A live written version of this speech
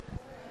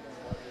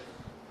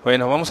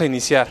Bueno, vamos a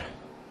iniciar.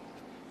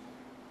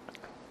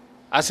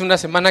 Hace una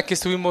semana que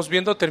estuvimos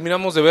viendo,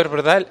 terminamos de ver,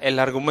 ¿verdad? El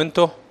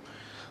argumento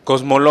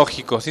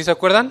cosmológico. ¿Sí se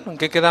acuerdan? ¿En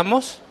qué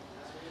quedamos?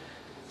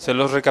 Se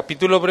los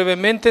recapitulo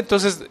brevemente.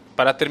 Entonces,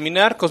 para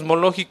terminar,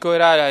 cosmológico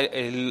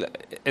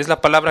es la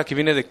palabra que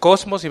viene de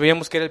cosmos y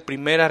veíamos que era el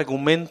primer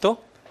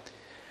argumento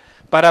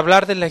para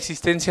hablar de la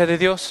existencia de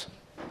Dios.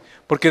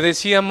 Porque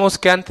decíamos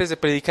que antes de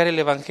predicar el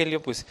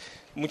evangelio, pues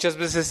muchas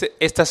veces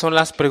estas son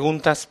las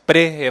preguntas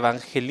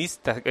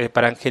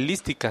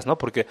evangelísticas, ¿no?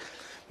 Porque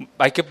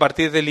hay que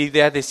partir de la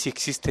idea de si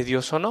existe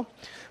Dios o no.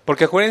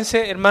 Porque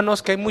acuérdense,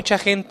 hermanos, que hay mucha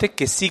gente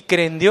que sí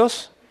cree en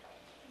Dios,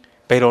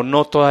 pero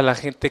no toda la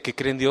gente que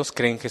cree en Dios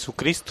cree en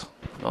Jesucristo,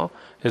 ¿no?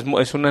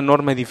 Es una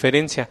enorme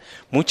diferencia.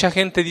 Mucha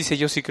gente dice,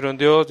 yo sí creo en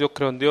Dios, yo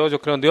creo en Dios,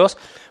 yo creo en Dios,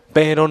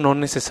 pero no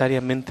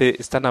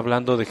necesariamente están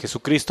hablando de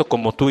Jesucristo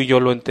como tú y yo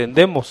lo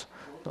entendemos,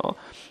 ¿no?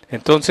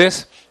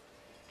 Entonces,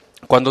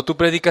 cuando tú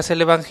predicas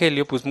el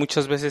evangelio, pues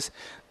muchas veces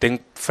te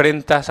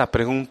enfrentas a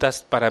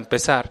preguntas para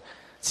empezar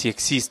si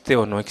existe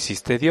o no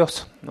existe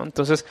Dios, ¿no?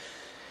 Entonces,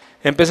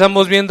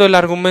 empezamos viendo el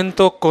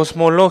argumento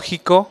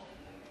cosmológico,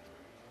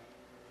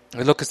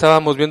 es lo que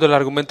estábamos viendo, el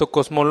argumento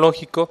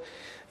cosmológico,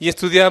 y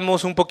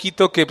estudiamos un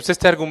poquito que pues,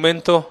 este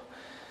argumento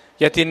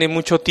ya tiene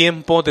mucho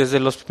tiempo, desde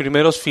los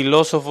primeros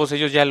filósofos,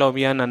 ellos ya lo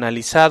habían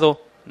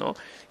analizado, ¿no?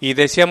 Y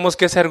decíamos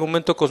que ese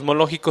argumento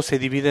cosmológico se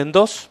divide en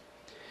dos.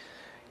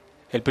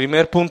 El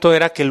primer punto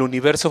era que el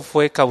universo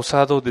fue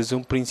causado desde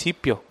un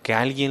principio, que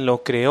alguien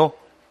lo creó,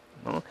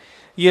 ¿no?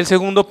 Y el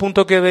segundo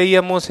punto que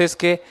veíamos es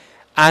que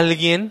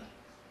alguien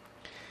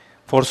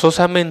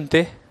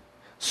forzosamente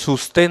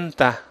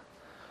sustenta.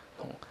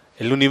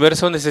 El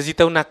universo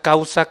necesita una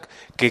causa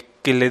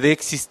que le dé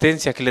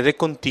existencia, que le dé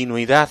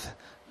continuidad,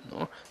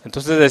 ¿no?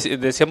 Entonces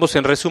decíamos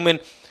en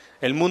resumen,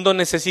 el mundo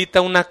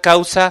necesita una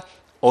causa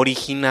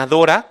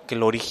originadora que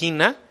lo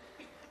origina,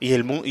 y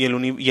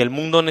el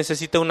mundo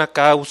necesita una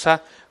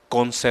causa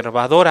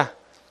conservadora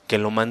que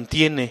lo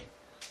mantiene,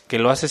 que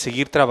lo hace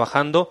seguir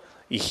trabajando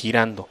y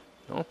girando,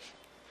 ¿no?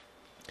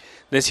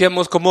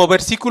 Decíamos como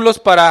versículos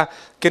para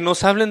que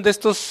nos hablen de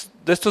estos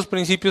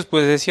principios,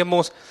 pues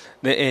decíamos,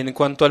 en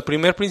cuanto al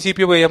primer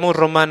principio veíamos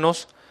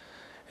Romanos,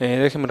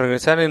 déjenme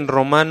regresar, en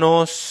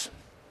Romanos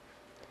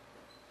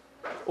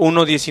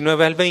 1,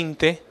 19 al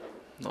 20,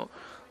 ¿no?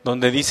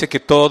 Donde dice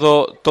que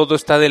todo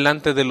está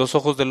delante de los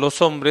ojos de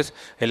los hombres,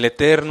 el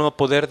eterno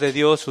poder de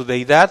Dios, su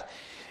deidad,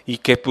 y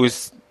que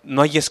pues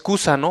no hay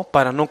excusa, ¿no?,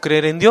 para no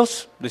creer en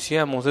Dios.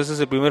 Decíamos, ese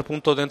es el primer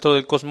punto dentro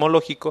del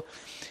cosmológico.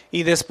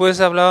 Y después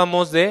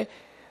hablábamos de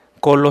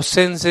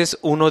Colosenses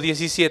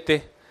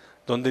 1:17,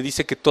 donde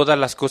dice que todas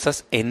las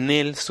cosas en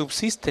Él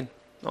subsisten,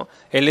 ¿no?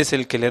 Él es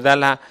el que le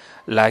da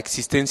la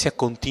existencia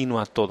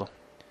continua a todo.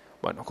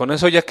 Bueno, con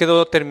eso ya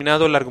quedó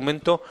terminado el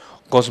argumento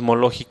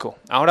cosmológico.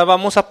 Ahora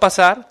vamos a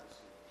pasar,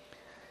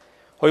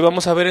 hoy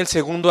vamos a ver el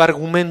segundo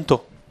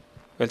argumento.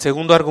 El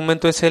segundo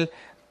argumento es el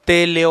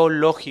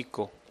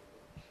teleológico.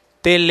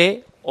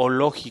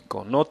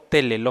 Teleológico, no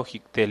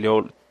teológico,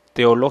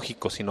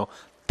 sino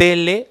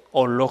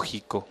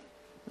teleológico.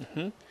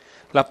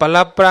 La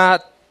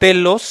palabra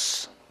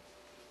telos,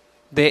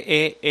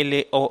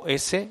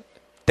 D-E-L-O-S,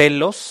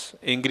 telos,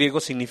 en griego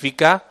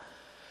significa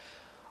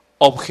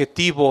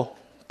objetivo,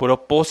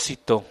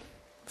 propósito,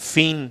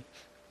 fin.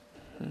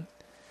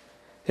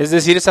 Es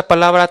decir, esa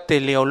palabra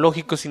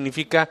teleológico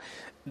significa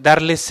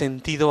darle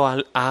sentido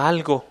a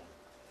algo,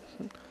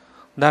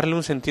 darle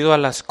un sentido a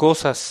las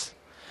cosas,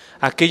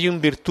 aquello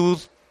en virtud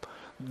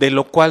de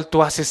lo cual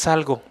tú haces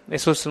algo.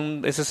 Ese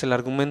es el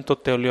argumento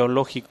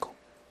teleológico,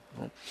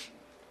 ¿no?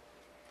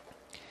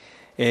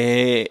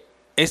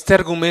 Este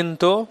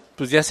argumento,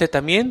 pues ya sé,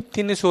 también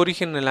tiene su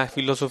origen en la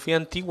filosofía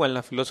antigua, en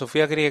la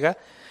filosofía griega.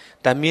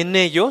 También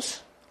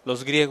ellos,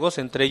 los griegos,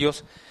 entre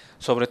ellos,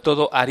 sobre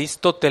todo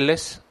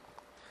Aristóteles,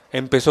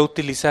 empezó a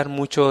utilizar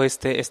mucho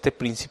este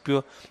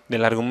principio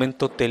del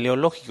argumento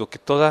teleológico, que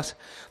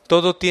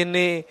todo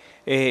tiene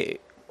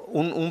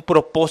un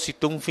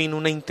propósito, un fin,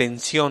 una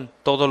intención,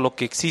 todo lo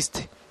que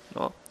existe,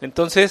 ¿no?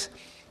 Entonces,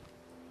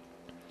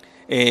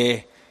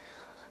 en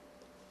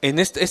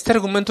este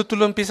argumento tú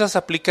lo empiezas a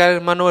aplicar,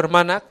 hermano o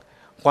hermana,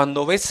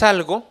 cuando ves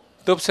algo,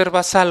 te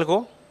observas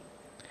algo,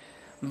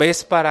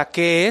 ves para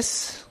qué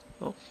es,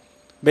 ¿no?,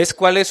 ves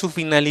cuál es su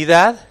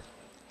finalidad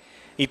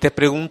y te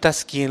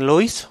preguntas quién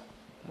lo hizo,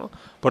 ¿no?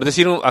 Por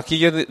decir, aquí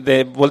yo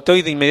volteo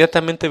y de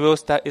inmediatamente veo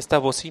esta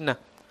bocina.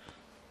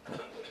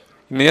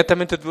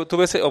 Inmediatamente tú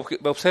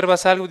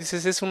observas algo y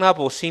dices, es una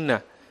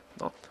bocina,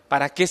 ¿no?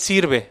 ¿Para qué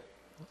sirve?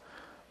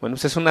 Bueno,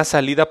 pues es una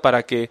salida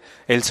para que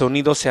el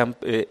sonido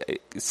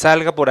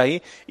salga por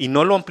ahí, y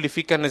no lo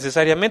amplifica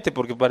necesariamente,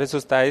 porque para eso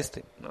está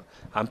 ¿no?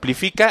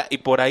 Amplifica y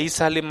por ahí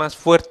sale más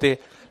fuerte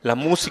la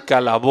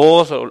música, la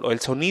voz o el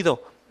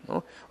sonido,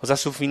 ¿no? O sea,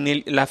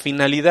 la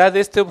finalidad de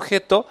este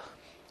objeto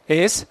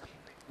es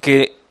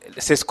que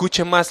se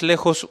escuche más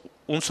lejos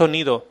un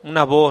sonido,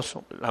 una voz,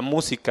 la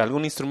música,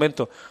 algún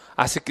instrumento,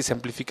 hace que se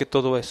amplifique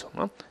todo eso,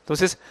 ¿no?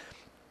 Entonces,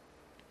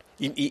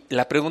 y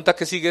la pregunta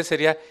que sigue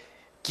sería,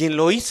 ¿quién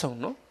lo hizo,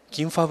 no?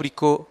 ¿quién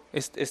fabricó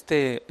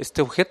este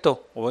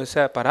objeto o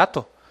ese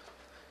aparato?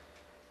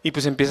 Y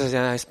pues empiezas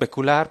ya a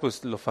especular,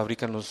 pues lo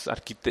fabrican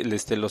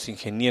los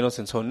ingenieros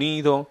en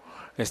sonido,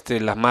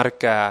 la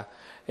marca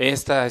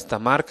esta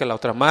marca, la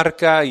otra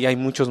marca, y hay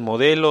muchos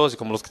modelos,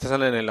 como los que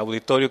están en el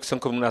auditorio, que son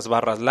como unas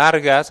barras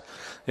largas,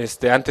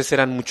 antes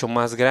eran mucho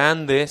más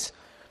grandes,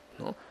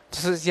 ¿no?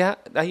 Entonces ya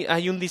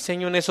hay un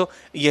diseño en eso,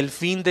 y el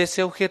fin de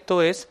ese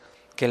objeto es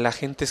que la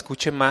gente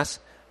escuche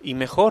más y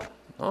mejor,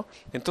 ¿no?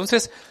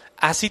 Entonces,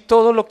 así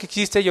todo lo que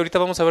existe, y ahorita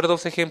vamos a ver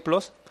 2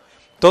 ejemplos,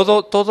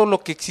 todo lo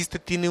que existe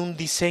tiene un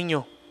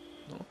diseño,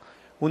 ¿no?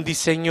 Un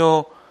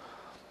diseño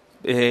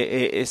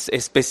es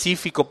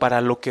específico para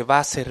lo que va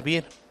a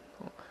servir.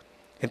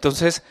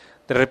 Entonces,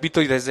 te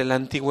repito, y desde la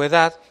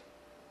antigüedad,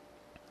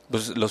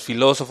 pues los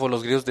filósofos,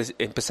 los griegos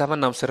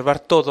empezaban a observar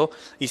todo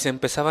y se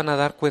empezaban a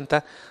dar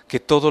cuenta que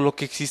todo lo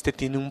que existe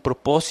tiene un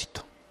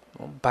propósito,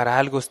 ¿no? Para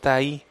algo está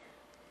ahí,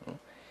 ¿no?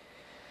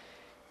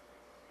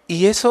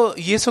 Y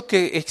eso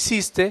que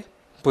existe,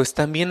 pues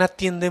también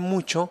atiende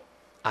mucho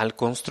al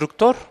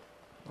constructor,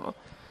 ¿no?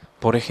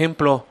 Por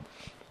ejemplo,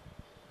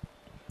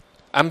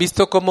 ¿han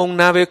visto cómo un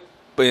ave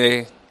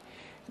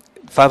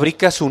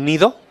fabrica su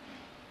nido?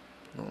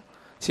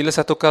 Si les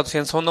ha tocado,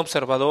 si son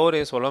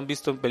observadores o lo han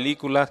visto en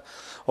películas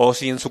o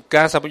si en su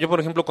casa. Yo, por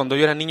ejemplo, cuando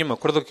yo era niño me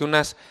acuerdo que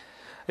unas,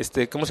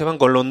 ¿cómo se llaman?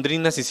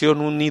 Golondrinas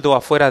hicieron un nido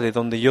afuera de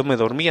donde yo me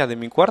dormía, de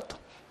mi cuarto,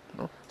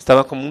 ¿no?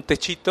 Estaba como un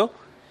techito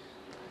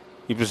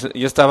y pues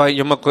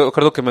yo me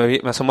acuerdo que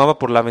me asomaba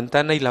por la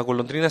ventana y la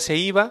golondrina se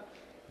iba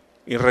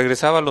y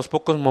regresaba a los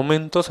pocos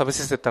momentos. A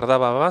veces se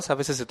tardaba más, a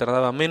veces se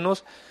tardaba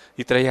menos,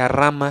 y traía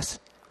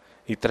ramas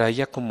y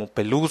traía como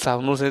pelusa,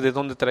 no sé de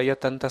dónde traía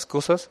tantas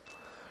cosas.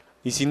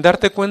 Y sin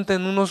darte cuenta,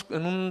 en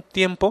un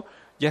tiempo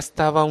ya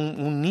estaba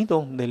un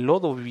nido de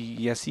lodo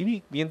y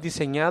así bien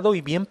diseñado y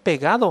bien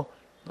pegado,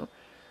 ¿no?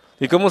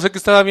 ¿Y cómo sé que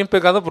estaba bien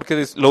pegado?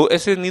 Porque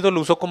ese nido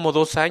lo usó como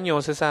 2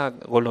 años esa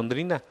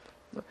golondrina,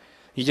 ¿no?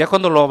 Y ya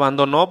cuando lo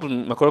abandonó, pues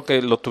me acuerdo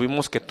que lo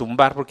tuvimos que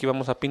tumbar porque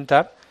íbamos a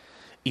pintar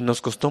y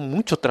nos costó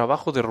mucho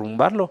trabajo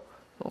derrumbarlo,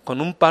 ¿no?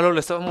 Con un palo le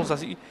estábamos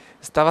así,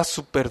 estaba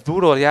súper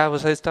duro ya, o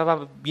sea,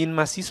 estaba bien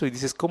macizo y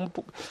dices,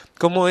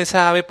 ¿cómo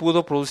esa ave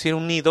pudo producir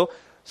un nido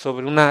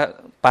sobre una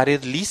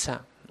pared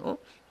lisa, ¿no?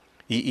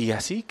 Y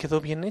así quedó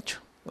bien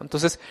hecho, ¿no?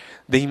 Entonces,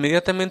 de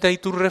inmediatamente ahí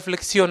tú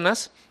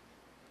reflexionas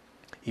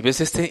y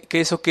ves que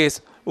eso que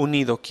es un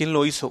nido, ¿quién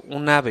lo hizo?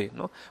 Un ave,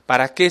 ¿no?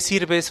 ¿Para qué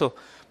sirve eso?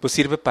 Pues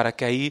sirve para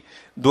que ahí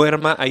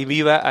duerma, ahí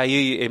viva,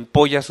 ahí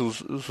empolla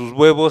sus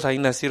huevos, ahí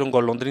nacieron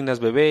golondrinas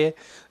bebé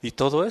y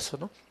todo eso,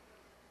 ¿no?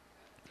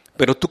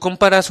 Pero tú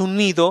comparas un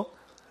nido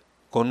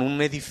con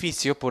un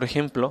edificio, por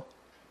ejemplo,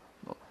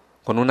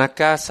 con una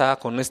casa,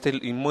 con este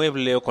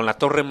inmueble o con la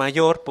Torre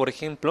Mayor, por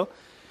ejemplo,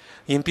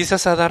 y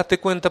empiezas a darte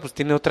cuenta, pues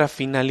tiene otra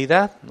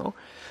finalidad, ¿no?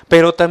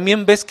 Pero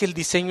también ves que el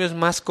diseño es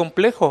más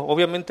complejo.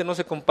 Obviamente no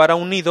se compara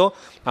un nido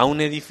a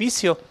un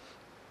edificio.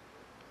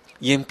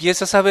 Y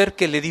empiezas a ver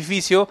que el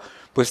edificio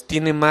pues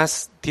tiene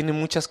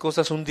muchas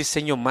cosas, un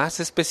diseño más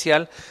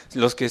especial.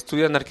 Los que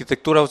estudian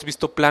arquitectura, has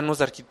visto planos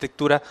de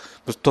arquitectura,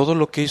 pues todo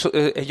lo que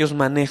ellos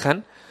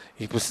manejan,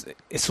 y pues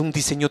es un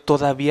diseño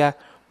todavía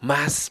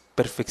más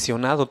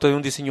perfeccionado, todavía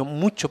un diseño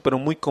mucho, pero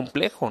muy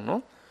complejo,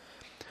 ¿no?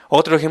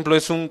 Otro ejemplo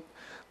es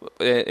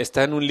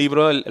está en un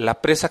libro,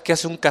 la presa que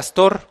hace un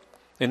castor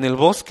en el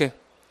bosque.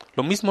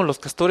 Lo mismo, los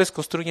castores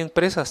construyen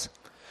presas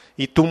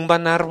y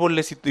tumban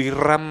árboles y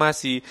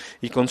ramas y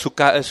con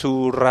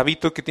su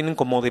rabito que tienen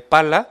como de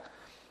pala,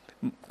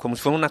 como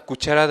si fuera una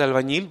cuchara de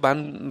albañil,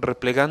 van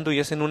replegando y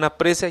hacen una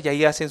presa y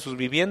ahí hacen sus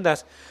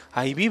viviendas,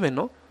 ahí viven,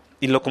 ¿no?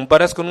 Y lo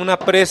comparas con una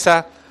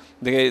presa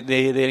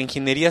de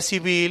ingeniería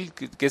civil,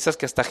 que esas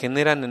que hasta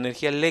generan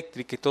energía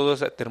eléctrica y todo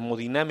eso,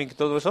 termodinámica y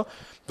todo eso,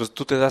 pues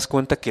tú te das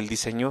cuenta que el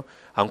diseño,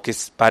 aunque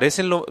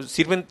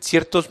sirven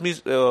ciertos,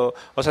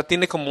 o sea,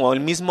 tiene como el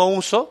mismo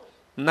uso,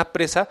 una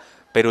presa,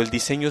 pero el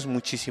diseño es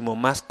muchísimo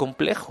más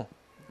complejo,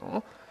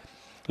 ¿no?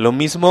 Lo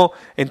mismo,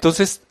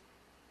 entonces,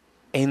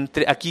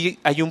 aquí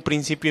hay un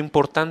principio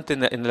importante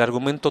en el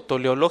argumento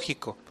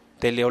teleológico.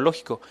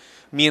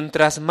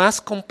 Mientras más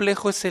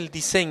complejo es el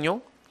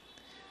diseño,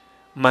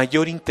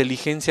 mayor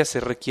inteligencia se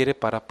requiere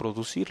para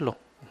producirlo.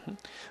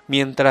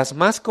 Mientras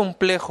más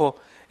complejo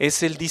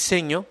es el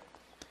diseño,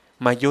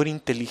 mayor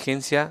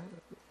inteligencia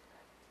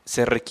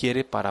se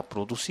requiere para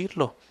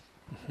producirlo.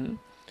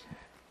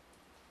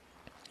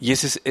 Y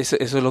eso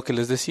es lo que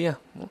les decía,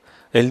 ¿no?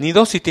 El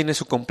nido sí tiene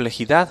su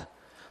complejidad,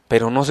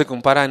 pero no se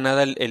compara en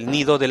nada el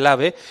nido del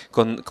ave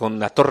con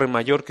la Torre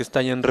Mayor que está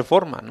allá en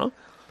Reforma, ¿no?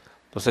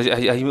 Entonces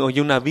hay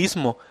un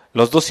abismo.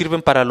 Los dos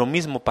sirven para lo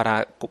mismo,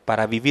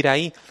 para vivir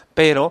ahí,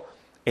 pero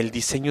el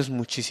diseño es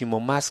muchísimo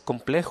más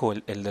complejo,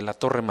 el de la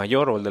Torre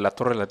Mayor o el de la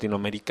Torre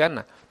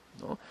Latinoamericana,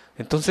 ¿no?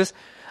 Entonces,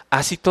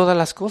 así todas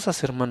las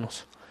cosas,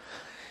 hermanos.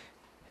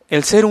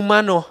 El ser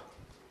humano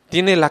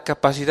tiene la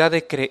capacidad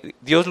de creer.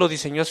 Dios lo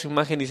diseñó a su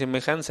imagen y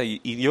semejanza,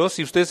 y Dios,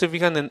 si ustedes se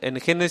fijan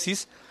en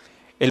Génesis,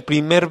 el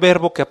primer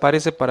verbo que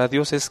aparece para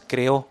Dios es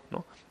creó,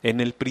 ¿no?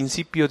 En el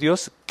principio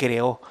Dios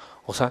creó.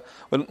 O sea,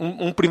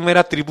 un primer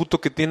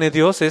atributo que tiene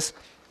Dios es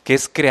que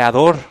es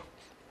creador,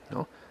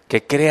 ¿no?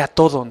 Que crea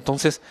todo.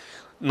 Entonces,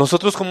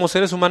 nosotros como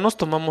seres humanos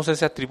tomamos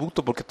ese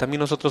atributo porque también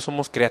nosotros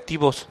somos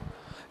creativos,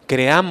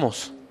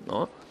 creamos,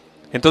 ¿no?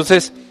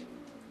 Entonces,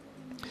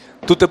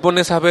 tú te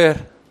pones a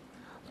ver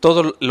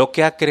todo lo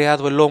que ha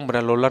creado el hombre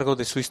a lo largo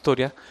de su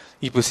historia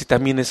y pues sí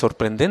también es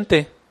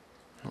sorprendente,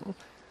 ¿no?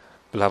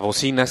 Las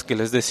bocinas que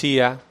les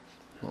decía,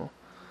 ¿no?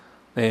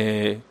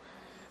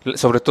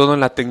 Sobre todo en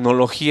la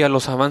tecnología,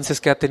 los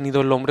avances que ha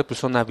tenido el hombre pues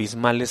son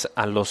abismales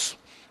a los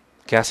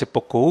que hace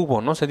poco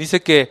hubo, ¿no? Se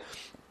dice que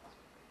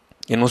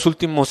en los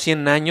últimos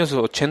 100 años,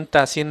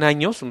 80 a 100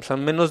 años, o sea,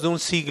 menos de un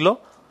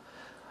siglo,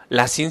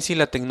 la ciencia y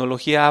la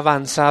tecnología ha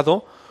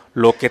avanzado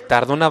lo que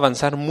tardó en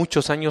avanzar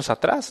muchos años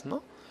atrás,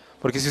 ¿no?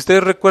 Porque si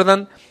ustedes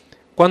recuerdan,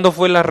 ¿cuándo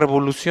fue la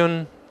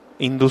revolución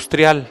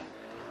industrial?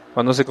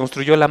 Cuando se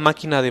construyó la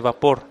máquina de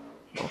vapor,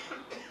 ¿no?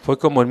 Fue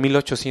como en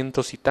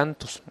 1800 y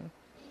tantos, ¿no?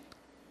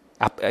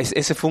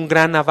 Ese fue un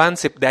gran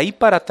avance. De ahí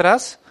para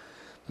atrás,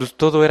 pues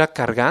todo era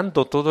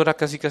cargando, todo era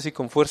casi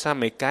con fuerza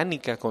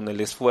mecánica, con el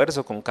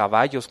esfuerzo, con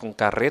caballos, con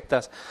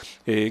carretas,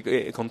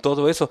 con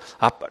todo eso.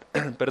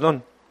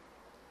 Perdón.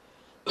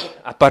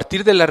 A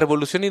partir de la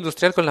revolución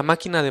industrial con la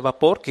máquina de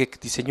vapor que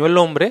diseñó el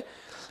hombre,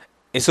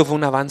 eso fue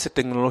un avance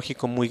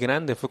tecnológico muy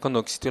grande. Fue cuando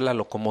existió la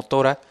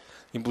locomotora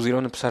y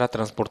pudieron empezar a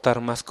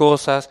transportar más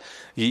cosas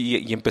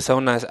y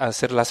empezaron a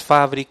hacer las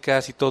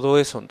fábricas y todo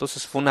eso.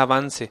 Entonces fue un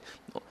avance,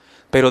 ¿no?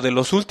 Pero de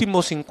los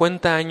últimos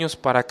 50 años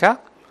para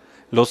acá,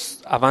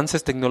 los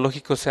avances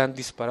tecnológicos se han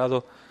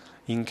disparado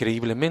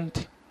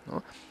increíblemente,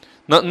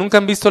 ¿no? ¿Nunca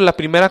han visto la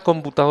primera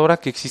computadora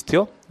que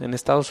existió en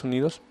Estados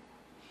Unidos?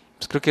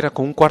 Pues creo que era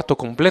con un cuarto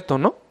completo,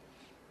 ¿no?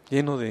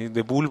 Lleno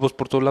de bulbos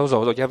por todos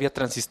lados, ya había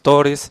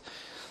transistores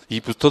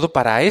y pues todo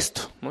para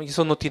esto, ¿no? Y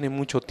eso no tiene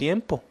mucho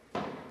tiempo,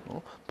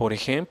 ¿no? Por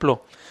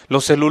ejemplo,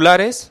 los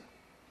celulares,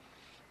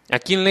 ¿a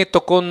quién le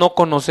tocó no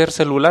conocer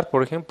celular,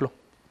 por ejemplo?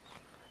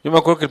 Yo me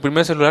acuerdo que el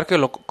primer celular que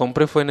lo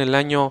compré fue en el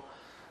año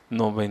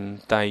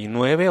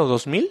 99 o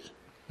 2000,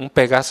 un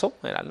Pegaso,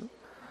 era, ¿no?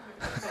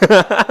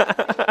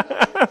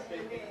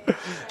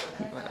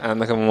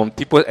 Como un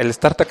tipo, el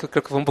StarTAC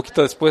creo que fue un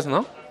poquito después,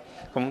 ¿no?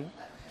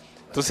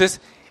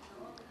 Entonces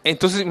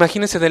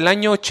imagínense, del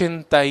año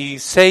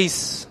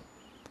 86,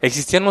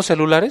 ¿existían los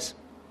celulares?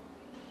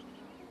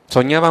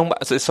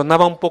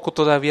 Sonaba un poco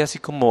todavía así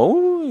como,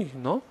 uy,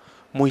 ¿no?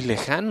 Muy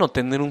lejano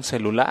tener un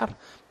celular,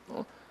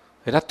 ¿no?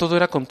 Todo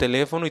era con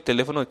teléfono y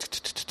teléfono,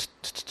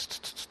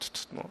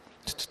 ¿no?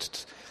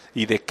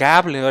 Y de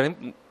cable, era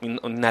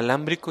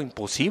inalámbrico,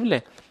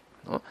 imposible,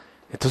 ¿no?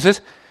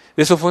 Entonces,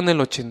 eso fue en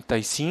el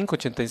 85,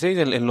 86,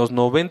 en los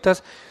 90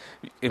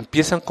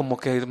 empiezan como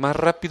que más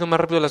rápido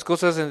las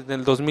cosas. En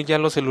el 2000 ya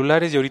los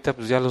celulares, y ahorita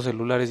pues ya los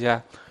celulares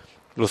ya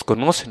los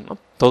conocen, ¿no?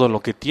 Todo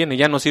lo que tiene,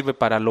 ya no sirve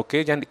para lo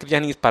que, ya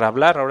ni es para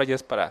hablar, ahora ya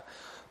es para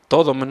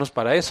todo menos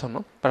para eso,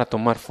 ¿no? Para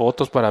tomar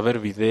fotos, para ver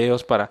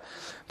videos, para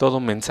todo,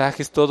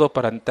 mensajes, todo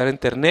para entrar a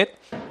internet.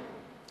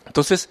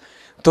 Entonces,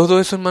 todo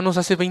eso, hermanos,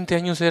 hace 20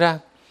 años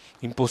era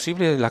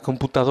imposible. La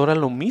computadora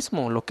lo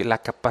mismo, lo que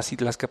las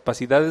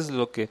capacidades,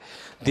 lo que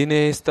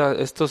tiene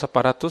estos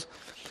aparatos.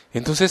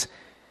 Entonces,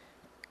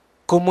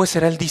 ¿cómo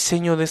será el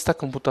diseño de esta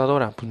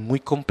computadora? Pues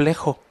muy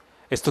complejo.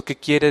 ¿Esto qué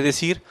quiere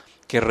decir?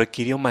 Que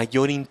requirió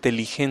mayor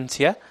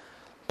inteligencia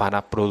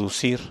para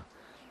producir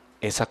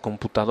esa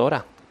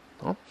computadora,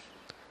 ¿no?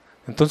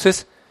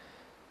 Entonces,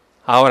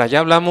 ahora ya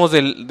hablamos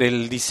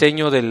del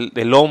diseño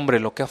del hombre,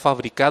 lo que ha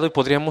fabricado, y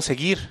podríamos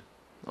seguir,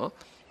 ¿no?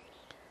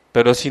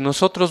 Pero si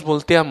nosotros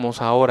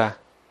volteamos ahora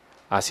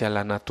hacia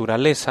la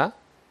naturaleza,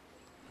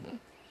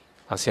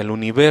 hacia el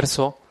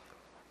universo,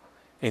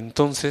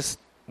 entonces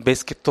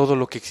ves que todo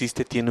lo que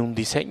existe tiene un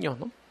diseño,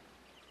 ¿no?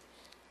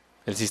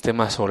 El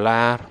sistema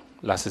solar,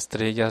 las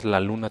estrellas, la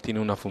luna tiene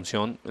una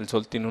función, el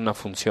sol tiene una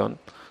función,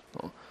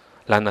 ¿no?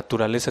 La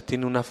naturaleza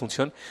tiene una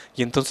función,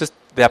 y entonces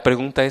la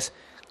pregunta es,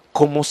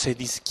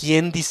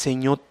 ¿quién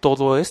diseñó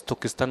todo esto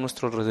que está a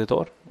nuestro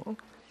alrededor, ¿no?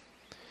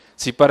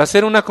 Si para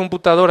hacer una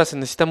computadora se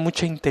necesita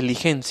mucha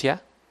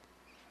inteligencia,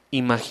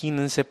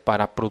 imagínense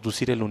para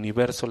producir el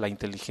universo la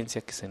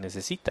inteligencia que se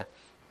necesita,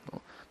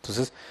 ¿no?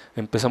 Entonces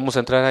empezamos a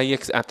entrar ahí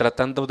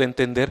tratando de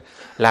entender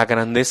la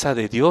grandeza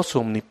de Dios, su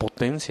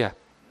omnipotencia,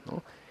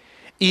 ¿no?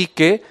 Y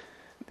que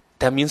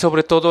también,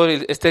 sobre todo,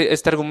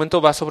 este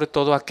argumento va sobre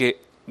todo a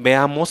que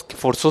veamos que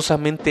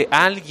forzosamente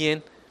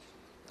alguien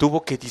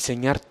tuvo que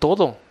diseñar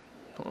todo,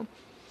 ¿no?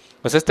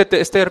 Pues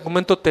este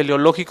argumento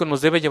teleológico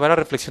nos debe llevar a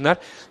reflexionar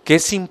que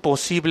es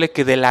imposible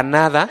que de la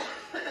nada,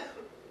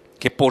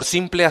 que por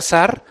simple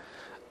azar,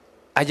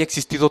 haya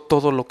existido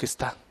todo lo que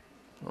está,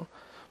 ¿no?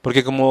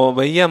 Porque como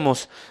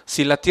veíamos,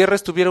 si la Tierra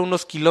estuviera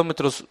unos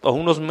kilómetros o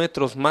unos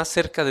metros más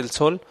cerca del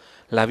Sol,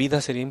 la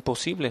vida sería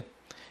imposible.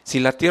 Si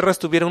la Tierra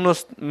estuviera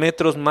unos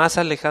metros más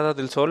alejada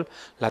del Sol,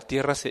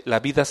 la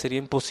vida sería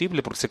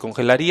imposible, porque se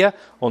congelaría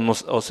o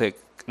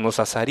nos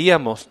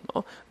asaríamos,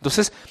 ¿no?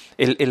 Entonces,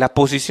 la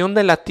posición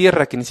de la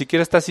Tierra, que ni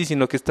siquiera está así,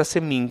 sino que está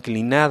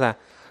semi-inclinada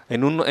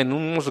en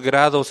unos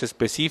grados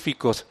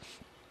específicos,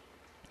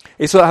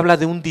 eso habla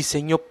de un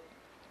diseño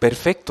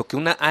perfecto, que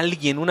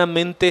una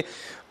mente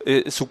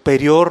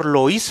superior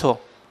lo hizo,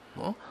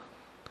 ¿no?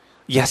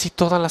 Y así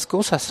todas las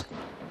cosas,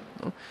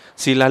 ¿no?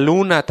 Si la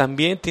luna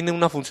también tiene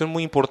una función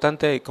muy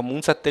importante como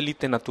un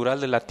satélite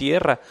natural de la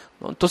Tierra,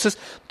 ¿no? Entonces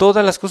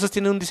todas las cosas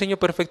tienen un diseño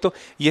perfecto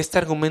y este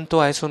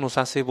argumento a eso nos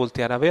hace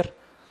voltear a ver,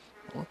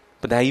 ¿no?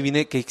 De ahí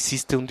viene que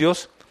existe un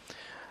Dios.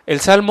 El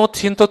Salmo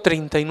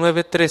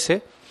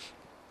 139:13,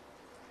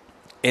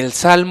 el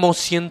Salmo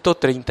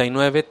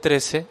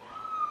 139:13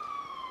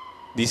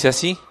 dice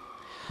así: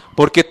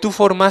 porque tú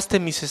formaste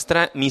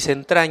mis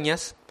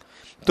entrañas,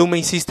 tú me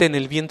hiciste en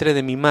el vientre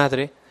de mi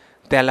madre,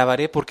 te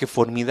alabaré porque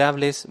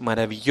formidables,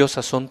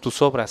 maravillosas son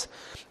tus obras.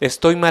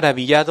 Estoy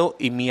maravillado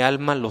y mi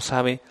alma lo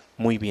sabe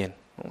muy bien.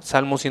 ¿No?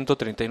 Salmo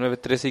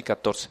 139:13 y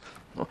 14.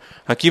 ¿No?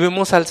 Aquí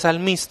vemos al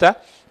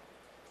salmista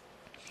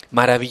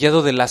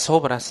maravillado de las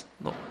obras,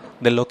 ¿no?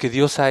 De lo que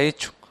Dios ha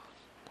hecho.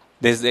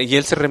 Y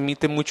él se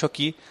remite mucho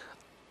aquí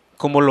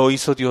cómo lo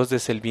hizo Dios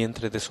desde el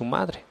vientre de su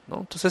madre, ¿no?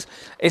 Entonces,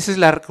 esa es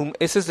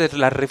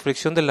la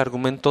reflexión del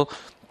argumento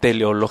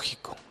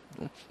teleológico,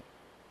 ¿no?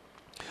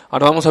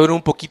 Ahora vamos a ver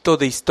un poquito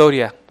de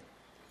historia,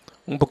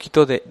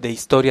 de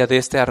historia de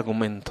este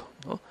argumento,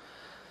 ¿no?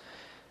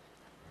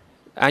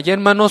 Allá,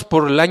 hermanos,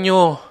 por el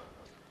año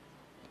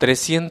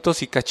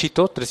 300 y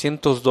cachito,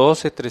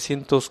 312,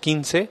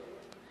 315,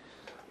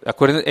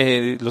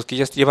 los que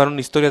ya llevaron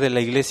la historia de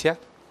la iglesia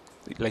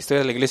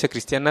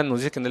cristiana, nos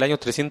dice que en el año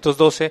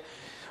 312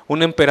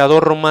 un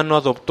emperador romano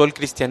adoptó el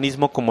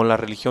cristianismo como la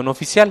religión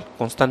oficial,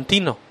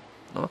 Constantino,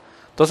 ¿no?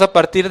 Entonces a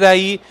partir de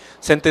ahí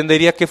se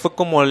entendería que fue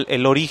como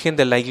el origen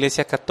de la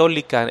iglesia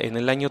católica en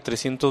el año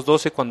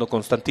 312, cuando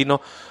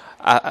Constantino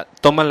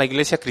toma la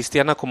iglesia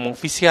cristiana como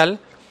oficial,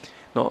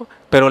 ¿no?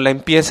 Pero la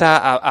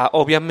empieza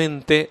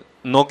obviamente,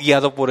 no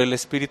guiado por el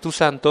Espíritu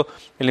Santo,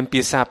 él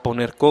empieza a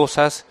poner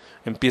cosas,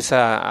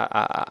 empieza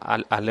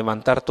a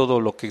levantar todo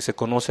lo que se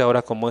conoce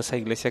ahora como esa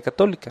iglesia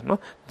católica, ¿no?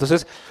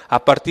 Entonces,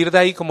 a partir de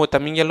ahí, como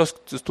también ya lo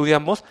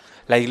estudiamos,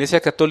 la iglesia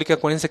católica,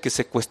 acuérdense que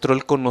secuestró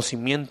el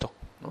conocimiento,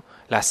 ¿no?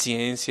 Las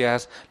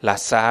ciencias,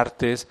 las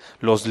artes,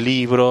 los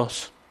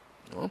libros,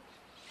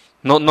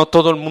 ¿no? No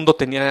todo el mundo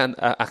tenía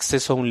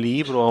acceso a un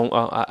libro,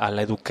 a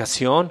la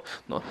educación,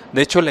 ¿no?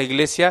 De hecho, la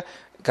iglesia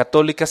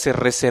católica se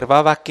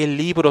reservaba qué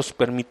libros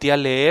permitía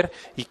leer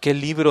y qué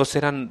libros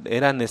eran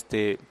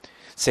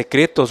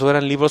secretos o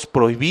eran libros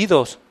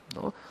prohibidos,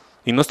 ¿no?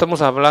 Y no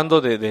estamos hablando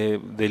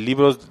de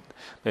libros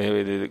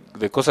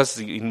de cosas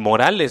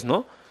inmorales,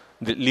 ¿no?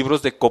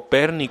 Libros de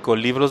Copérnico,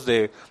 libros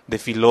de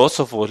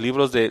filósofos,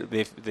 libros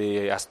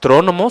de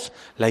astrónomos.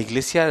 La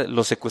iglesia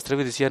los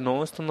secuestraba y decía,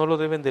 no, esto no lo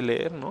deben de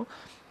leer, ¿no?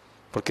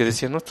 Porque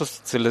decían, no,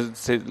 estos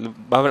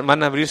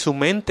van a abrir su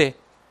mente.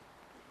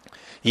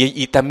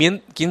 Y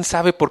también, ¿quién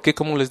sabe por qué?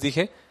 Como les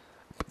dije,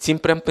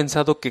 siempre han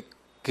pensado que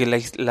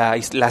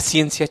la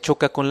ciencia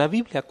choca con la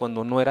Biblia,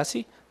 cuando no era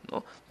así,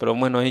 ¿no? Pero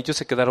bueno, ellos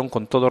se quedaron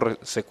con todo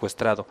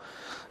secuestrado.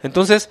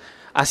 Entonces,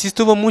 así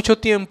estuvo mucho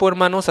tiempo,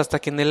 hermanos, hasta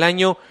que en el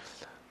año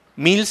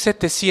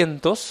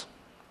 1700,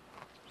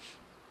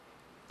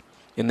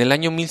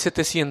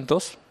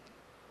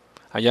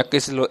 allá que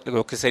es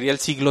lo que sería el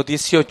siglo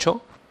XVIII,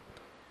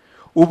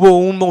 hubo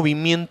un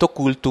movimiento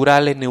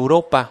cultural en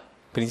Europa,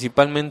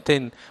 principalmente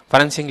en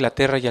Francia,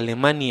 Inglaterra y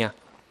Alemania,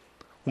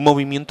 un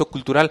movimiento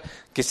cultural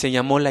que se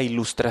llamó la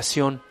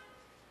Ilustración.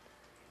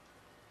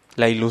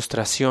 La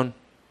Ilustración.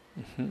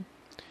 Uh-huh.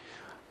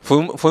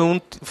 Fue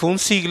un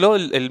siglo,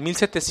 el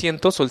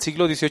 1700 o el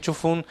siglo XVIII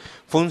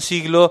fue un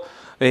siglo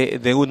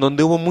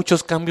donde hubo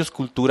muchos cambios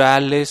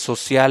culturales,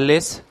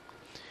 sociales,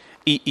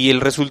 y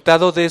el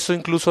resultado de eso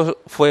incluso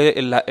fue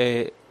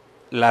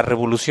la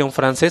Revolución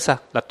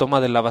Francesa, la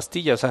toma de la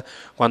Bastilla. O sea,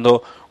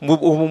 cuando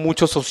hubo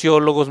muchos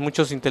sociólogos,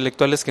 muchos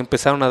intelectuales que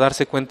empezaron a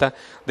darse cuenta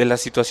de la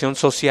situación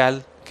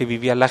social que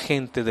vivía la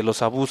gente, de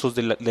los abusos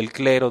del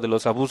clero, de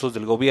los abusos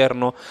del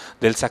gobierno,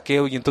 del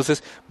saqueo, y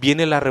entonces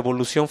viene la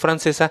Revolución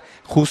Francesa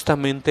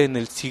justamente en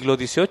el siglo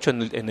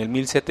XVIII, en el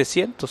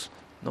 1700,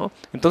 ¿no?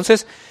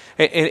 Entonces,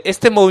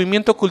 este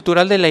movimiento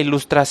cultural de la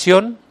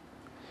Ilustración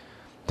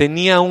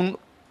tenía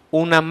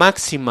una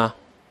máxima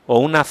o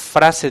una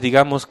frase,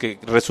 digamos, que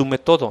resume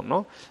todo,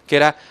 ¿no? Que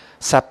era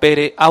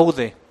sapere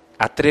aude,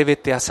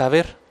 atrévete a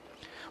saber.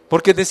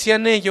 Porque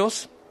decían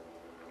ellos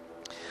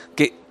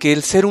que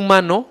el ser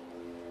humano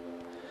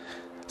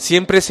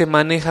siempre se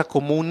maneja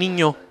como un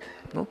niño,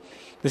 ¿no?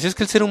 Decías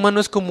que el ser humano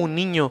es como un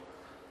niño.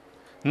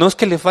 No es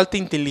que le falte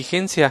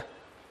inteligencia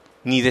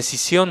ni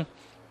decisión,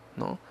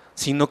 ¿no?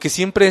 Sino que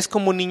siempre es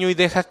como un niño y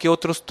deja que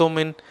otros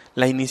tomen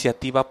la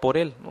iniciativa por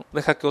él, ¿no?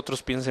 Deja que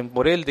otros piensen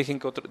por él,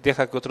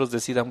 deja que otros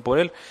decidan por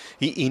él,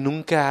 y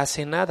nunca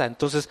hace nada.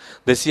 Entonces,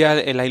 decía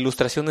en la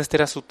Ilustración, este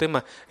era su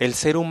tema: el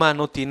ser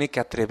humano tiene que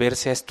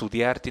atreverse a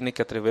estudiar, tiene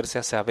que atreverse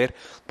a saber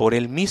por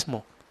él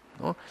mismo,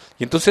 ¿no?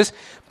 Y entonces,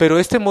 pero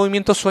este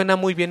movimiento suena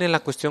muy bien en la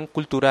cuestión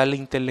cultural e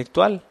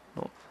intelectual,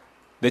 ¿no?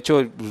 De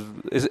hecho,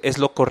 es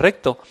lo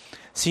correcto.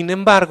 Sin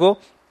embargo,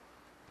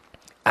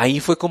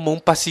 ahí fue como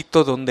un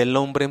pasito donde el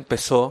hombre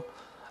empezó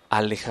a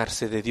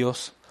alejarse de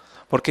Dios,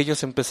 porque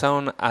ellos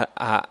empezó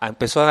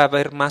a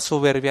haber más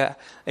soberbia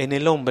en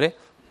el hombre,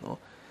 ¿no?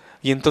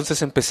 Y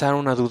entonces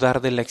empezaron a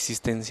dudar de la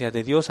existencia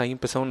de Dios. Ahí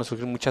empezaron a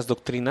surgir muchas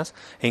doctrinas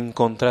en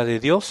contra de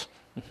Dios.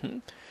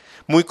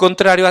 Muy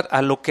contrario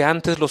a lo que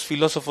antes los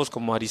filósofos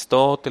como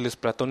Aristóteles,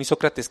 Platón y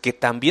Sócrates, que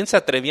también se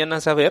atrevían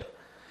a saber,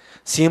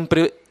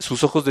 siempre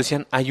sus ojos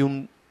decían, hay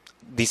un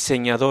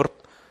diseñador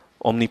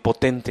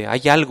omnipotente,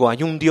 hay algo,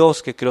 hay un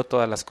Dios que creó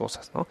todas las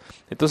cosas, ¿no?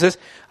 Entonces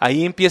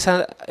ahí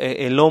empieza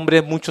el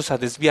hombre, muchos a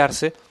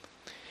desviarse,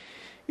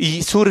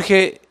 y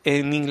surge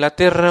en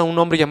Inglaterra un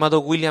hombre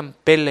llamado William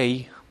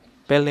Paley,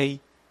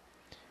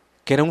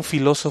 que era un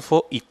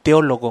filósofo y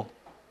teólogo.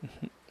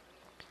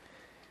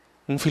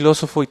 Un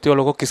filósofo y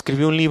teólogo que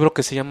escribió un libro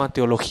que se llama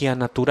Teología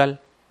Natural.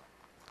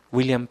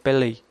 William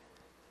Paley.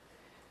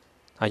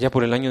 Allá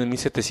por el año de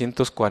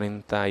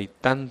 1740 y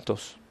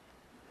tantos.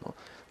 ¿No?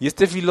 Y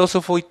este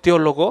filósofo y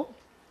teólogo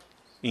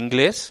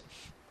inglés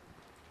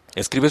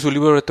escribe su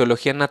libro de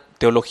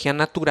Teología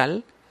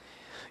Natural,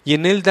 y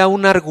en él da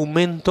un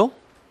argumento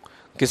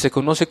que se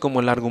conoce como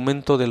el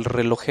argumento del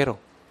relojero.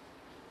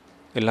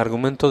 El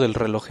argumento del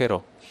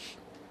relojero.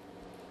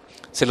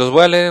 Se los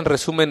voy a leer en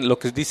resumen lo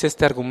que dice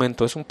este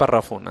argumento. Es un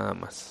párrafo nada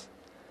más.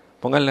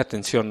 Pónganle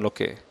atención, lo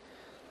que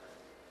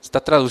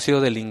está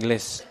traducido del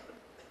inglés.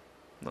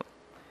 ¿No?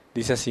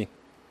 Dice así.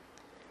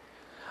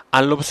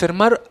 Al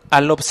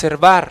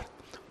observar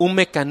un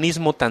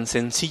mecanismo tan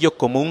sencillo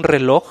como un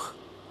reloj,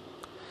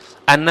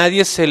 a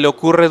nadie se le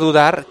ocurre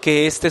dudar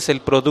que este es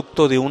el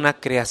producto de una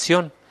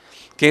creación,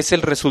 que es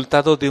el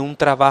resultado de un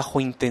trabajo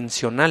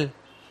intencional.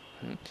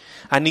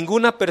 A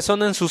ninguna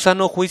persona en su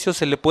sano juicio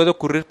se le puede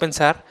ocurrir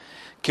pensar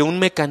que un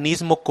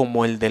mecanismo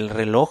como el del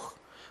reloj,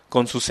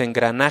 con sus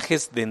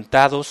engranajes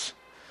dentados,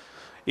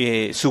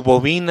 su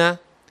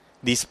bobina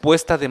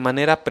dispuesta de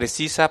manera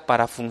precisa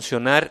para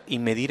funcionar y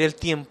medir el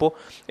tiempo,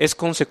 es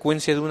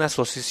consecuencia de una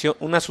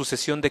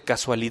sucesión de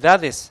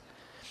casualidades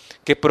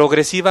que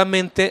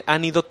progresivamente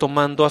han ido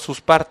tomando a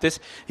sus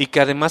partes y que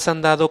además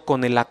han dado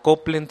con el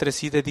acople entre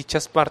sí de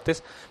dichas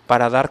partes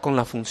para dar con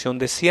la función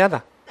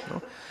deseada,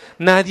 ¿no?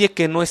 Nadie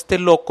que no esté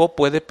loco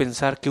puede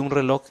pensar que un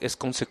reloj es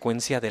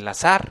consecuencia del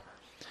azar.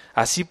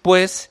 Así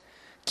pues,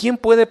 ¿quién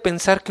puede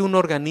pensar que un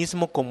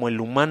organismo como el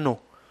humano,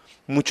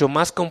 mucho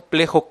más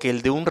complejo que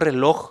el de un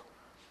reloj,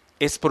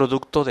 es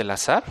producto del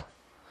azar?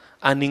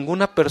 A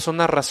ninguna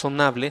persona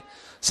razonable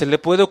se le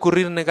puede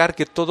ocurrir negar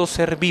que todo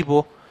ser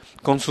vivo,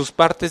 con sus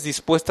partes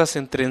dispuestas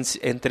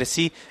entre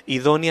sí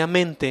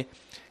idóneamente,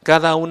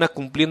 cada una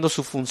cumpliendo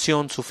su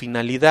función, su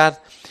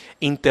finalidad,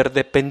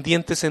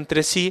 interdependientes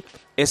entre sí,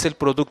 es el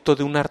producto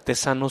de un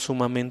artesano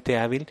sumamente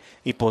hábil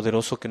y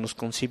poderoso que nos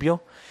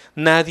concibió.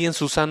 Nadie en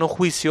su sano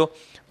juicio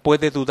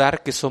puede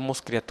dudar que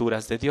somos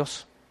criaturas de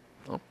Dios,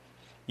 ¿no?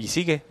 Y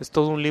sigue, es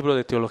todo un libro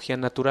de teología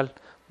natural,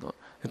 ¿no?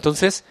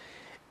 Entonces,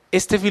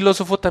 este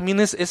filósofo también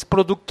es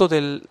producto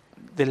de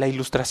la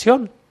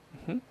Ilustración.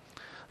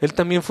 Él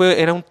también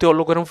era un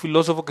teólogo, era un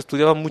filósofo que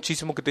estudiaba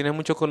muchísimo, que tenía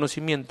mucho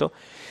conocimiento,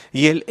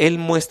 y él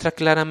muestra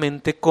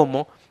claramente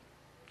cómo,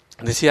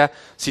 decía,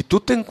 si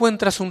tú te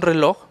encuentras un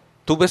reloj,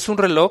 tú ves un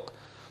reloj,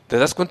 te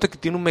das cuenta que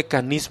tiene un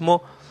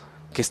mecanismo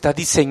que está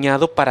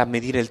diseñado para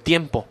medir el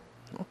tiempo,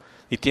 ¿no?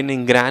 Y tiene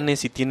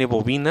engranes y tiene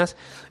bobinas,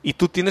 y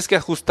tú tienes que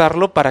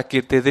ajustarlo para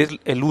que te dé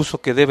el uso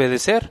que debe de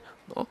ser,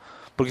 ¿no?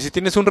 Porque si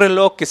tienes un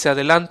reloj que se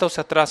adelanta o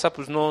se atrasa,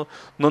 pues no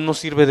nos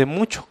sirve de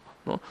mucho,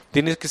 ¿no?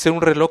 Tienes que ser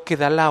un reloj que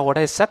da la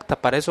hora exacta,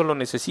 para eso lo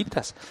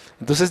necesitas.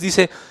 Entonces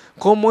dice,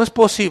 ¿cómo es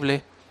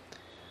posible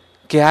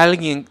que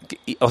alguien,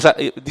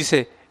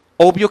 dice,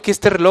 obvio que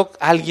este reloj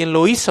alguien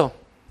lo hizo,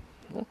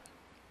 ¿no?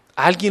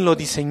 Alguien lo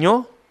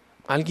diseñó,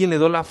 alguien le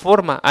dio la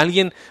forma,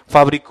 alguien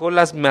fabricó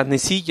las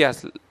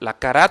manecillas, la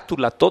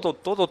carátula,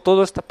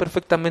 todo está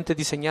perfectamente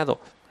diseñado,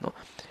 ¿no?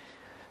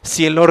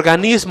 Si el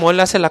organismo, él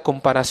hace la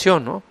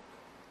comparación, ¿no?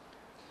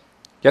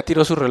 Ya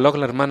tiró su reloj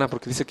la hermana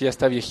porque dice que ya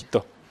está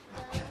viejito.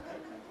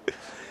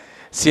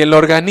 Si el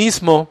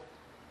organismo,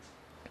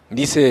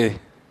 dice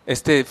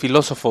este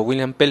filósofo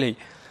William Paley,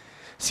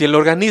 si el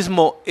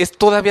organismo es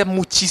todavía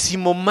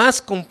muchísimo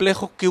más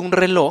complejo que un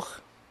reloj,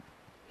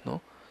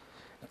 ¿no?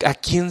 ¿A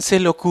quién se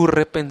le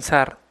ocurre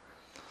pensar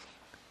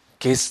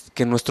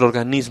que nuestro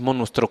organismo,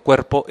 nuestro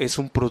cuerpo, es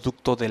un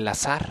producto del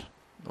azar,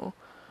 ¿no?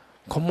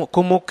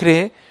 ¿Cómo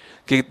cree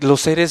que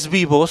los seres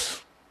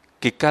vivos,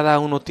 que cada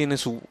uno tiene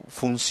su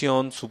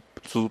función, sus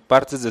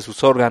partes de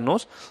sus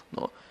órganos,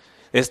 ¿no?,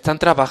 están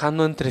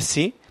trabajando entre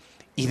sí,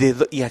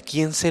 y a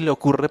quién se le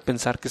ocurre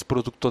pensar que es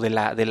producto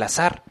del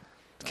azar?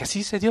 Que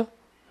así se dio,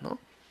 ¿no?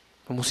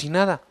 Como si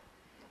nada.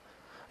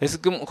 Es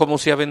como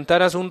si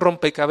aventaras un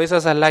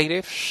rompecabezas al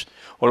aire,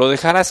 o lo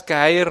dejaras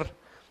caer.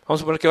 Vamos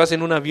a suponer que vas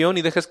en un avión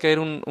y dejas caer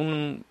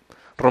un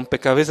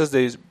rompecabezas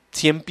de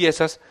 100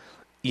 piezas,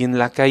 y en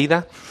la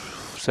caída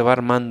se va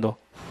armando.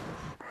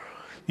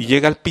 Y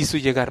llega al piso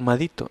y llega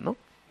armadito, ¿no?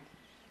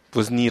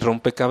 Pues ni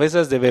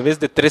rompecabezas de bebés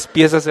de 3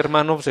 piezas,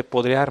 hermano, se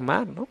podría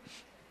armar, ¿no?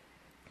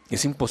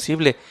 Es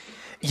imposible.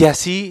 Y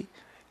así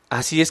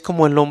es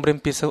como el hombre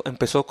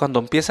empezó, cuando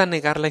empieza a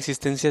negar la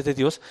existencia de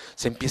Dios,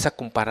 se empieza a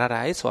comparar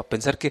a eso, a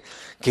pensar que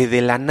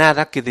de la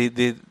nada,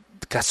 que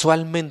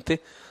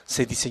casualmente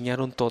se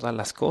diseñaron todas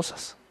las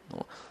cosas,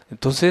 ¿no?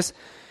 Entonces,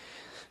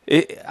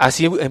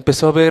 así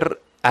empezó a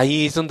haber,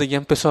 ahí es donde ya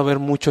empezó a haber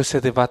mucho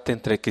ese debate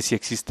entre que si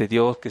existe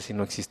Dios, que si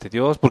no existe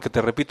Dios, porque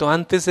te repito,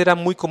 antes era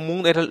muy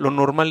común, lo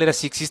normal era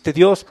si existe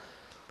Dios,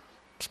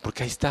 pues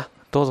porque ahí está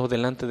todo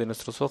delante de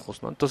nuestros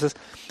ojos, ¿no? Entonces,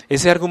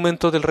 ese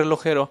argumento del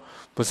relojero,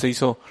 pues se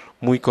hizo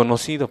muy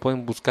conocido,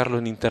 pueden buscarlo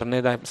en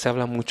internet, se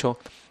habla mucho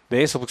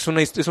de eso, porque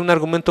es un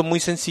argumento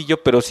muy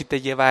sencillo, pero sí te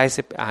lleva a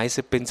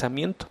ese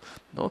pensamiento,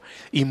 ¿no?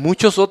 Y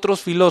muchos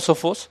otros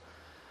filósofos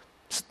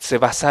se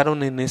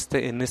basaron en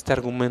este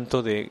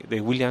argumento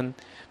de William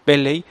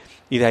Bailey,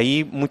 y de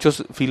ahí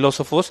muchos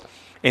filósofos,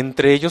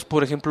 entre ellos,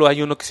 por ejemplo,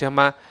 hay uno que se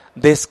llama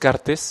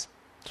Descartes,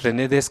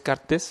 René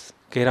Descartes,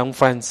 que era un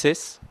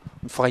francés,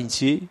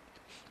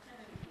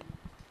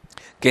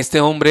 que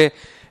este hombre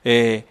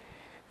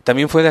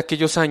también fue de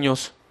aquellos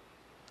años,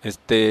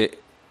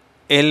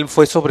 él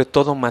fue sobre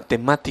todo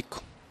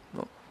matemático,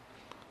 ¿no?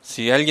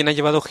 Si alguien ha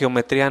llevado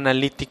geometría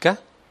analítica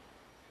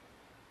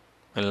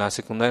en la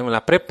secundaria, en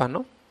la prepa,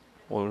 ¿no?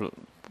 O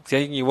si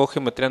alguien llevó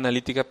geometría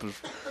analítica, pues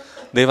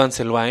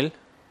débanselo a él,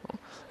 ¿no?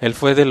 Él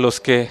fue de los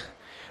que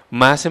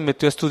más se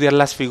metió a estudiar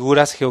las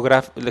figuras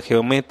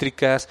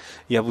geométricas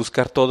y a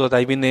buscar todo. De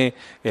ahí viene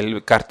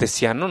el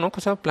cartesiano, ¿no?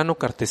 ¿Cómo se llama? Plano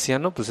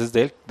cartesiano, pues es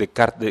de él,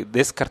 de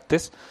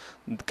Descartes,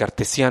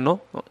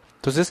 cartesiano, ¿no?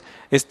 Entonces,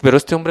 pero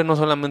este hombre no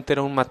solamente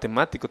era un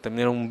matemático,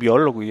 también era un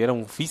biólogo y era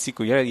un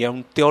físico y era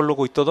un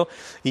teólogo y todo,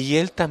 y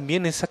él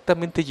también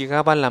exactamente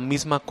llegaba a la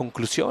misma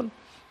conclusión,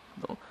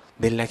 ¿no?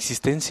 De la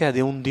existencia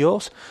de un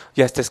Dios,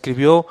 y hasta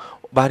escribió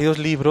varios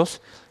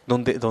libros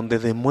donde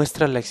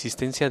demuestra la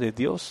existencia de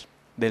Dios,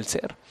 del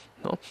ser,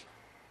 ¿no?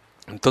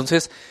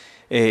 Entonces,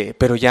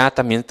 pero ya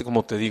también,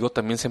 como te digo,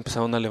 también se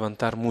empezaron a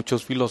levantar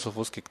muchos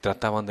filósofos que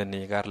trataban de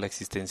negar la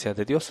existencia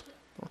de Dios,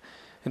 ¿no?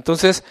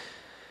 Entonces,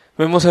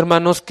 vemos,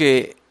 hermanos,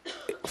 que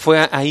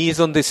ahí es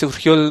donde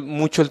surgió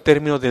mucho el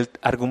término del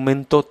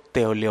argumento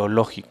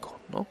teleológico,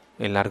 ¿no?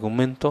 El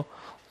argumento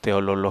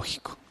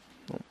teleológico,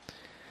 ¿no?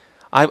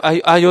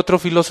 Hay otro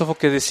filósofo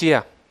que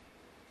decía,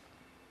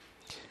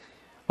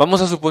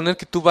 vamos a suponer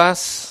que tú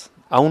vas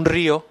a un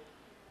río,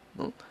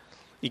 ¿no?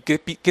 ¿Y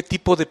qué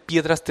tipo de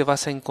piedras te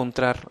vas a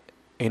encontrar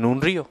en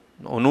un río,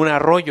 ¿no? En un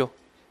arroyo,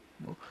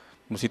 ¿no?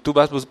 Como si tú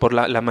vas, pues por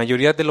la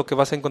mayoría de lo que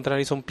vas a encontrar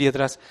ahí son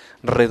piedras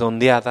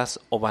redondeadas,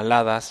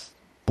 ovaladas,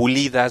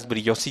 pulidas,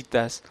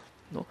 brillositas,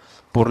 ¿no?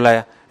 Por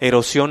la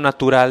erosión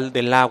natural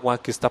del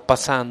agua que está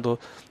pasando,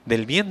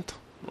 del viento,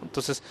 ¿no?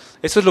 Entonces,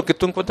 eso es lo que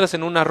tú encuentras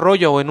en un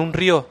arroyo o en un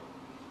río.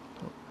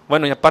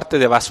 Bueno, y aparte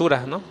de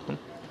basura, ¿no?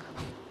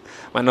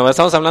 Bueno,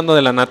 estamos hablando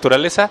de la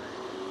naturaleza,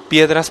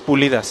 piedras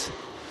pulidas.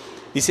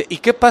 Dice, ¿y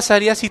qué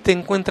pasaría si te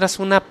encuentras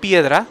una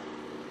piedra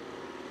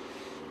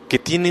que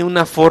tiene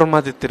una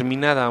forma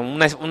determinada,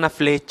 una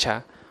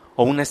flecha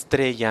o una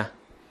estrella,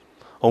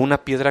 o una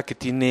piedra que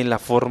tiene la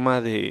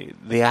forma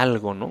de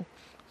algo, ¿no?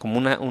 Como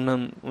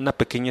una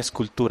pequeña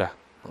escultura,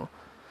 ¿no?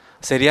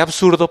 Sería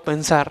absurdo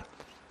pensar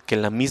que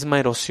la misma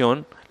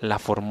erosión la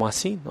formó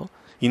así, ¿no?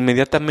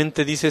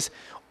 Inmediatamente dices,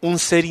 un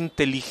ser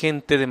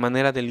inteligente de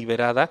manera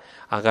deliberada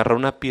agarró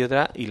una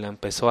piedra y la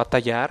empezó a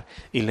tallar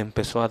y le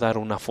empezó a dar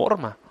una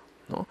forma,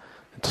 ¿no?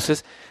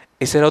 Entonces,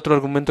 ese era otro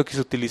argumento que se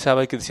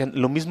utilizaba y que decían,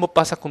 lo mismo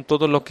pasa con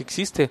todo lo que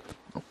existe,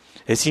 ¿no?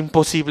 Es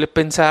imposible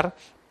pensar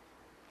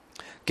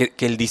que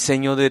el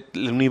diseño del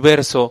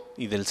universo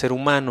y del ser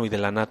humano y de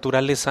la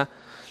naturaleza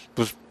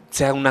pues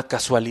sea una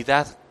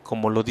casualidad,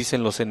 como lo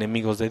dicen los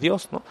enemigos de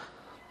Dios, ¿no?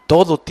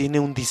 Todo tiene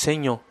un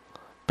diseño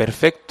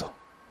perfecto,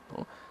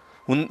 ¿no?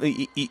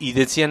 Y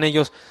decían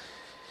ellos,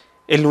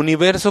 el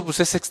universo pues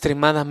es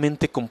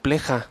extremadamente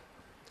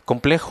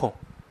complejo.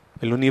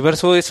 El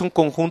universo es un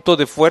conjunto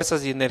de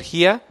fuerzas y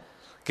energía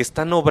que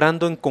están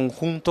obrando en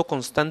conjunto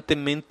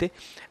constantemente,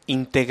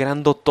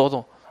 integrando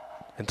todo.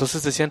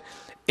 Entonces decían,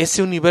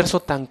 ese universo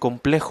tan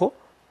complejo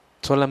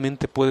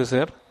solamente puede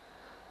ser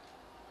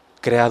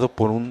creado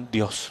por un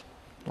Dios,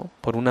 ¿no?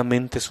 Por una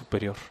mente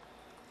superior,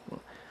 ¿no?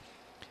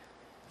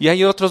 Y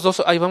hay otros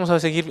dos, ahí vamos a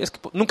seguir, es que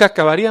nunca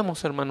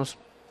acabaríamos, hermanos,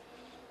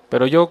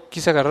 pero yo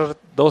quise agarrar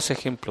dos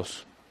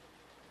ejemplos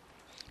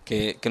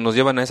que nos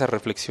llevan a esa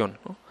reflexión,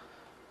 ¿no?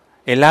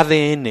 El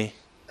ADN,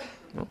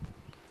 ¿no?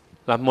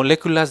 Las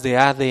moléculas de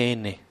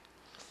ADN,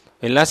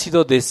 el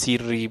ácido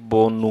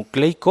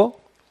desoxirribonucleico,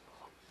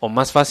 o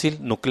más fácil,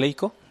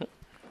 nucleico, ¿no?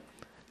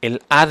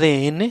 El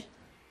ADN,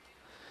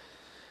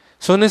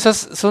 son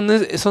esos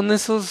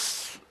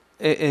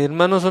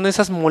hermanos, son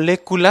esas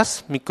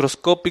moléculas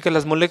microscópicas.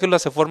 Las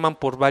moléculas se forman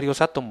por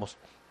varios átomos,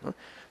 ¿no?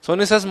 Son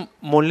esas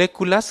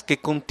moléculas que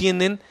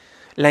contienen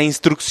la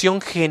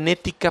instrucción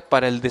genética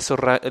para el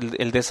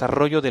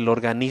desarrollo del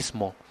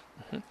organismo.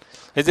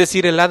 Es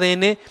decir, el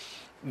ADN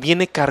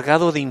viene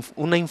cargado de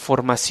una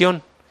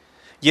información,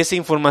 y esa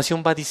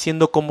información va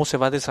diciendo cómo se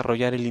va a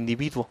desarrollar el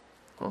individuo,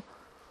 ¿no?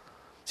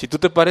 Si tú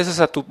te pareces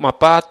a tu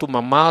papá, a tu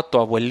mamá, a tu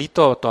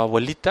abuelito o a tu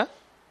abuelita,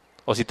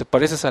 o si te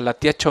pareces a la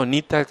tía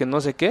Chonita que no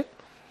sé qué,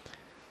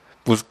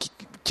 pues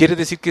quiere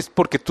decir que es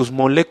porque tus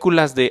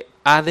moléculas de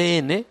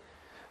ADN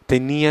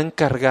tenían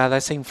cargada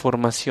esa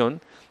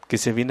información que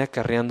se viene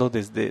acarreando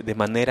de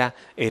manera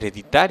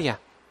hereditaria,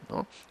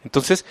 ¿no?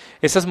 Entonces,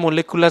 esas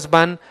moléculas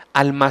van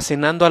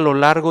almacenando a lo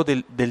largo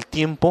del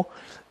tiempo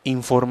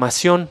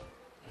información.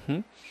 ¿Mm?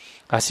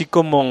 Así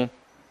como,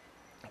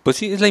 pues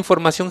sí, es la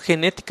información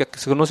genética que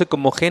se conoce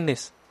como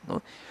genes,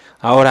 ¿no?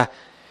 Ahora,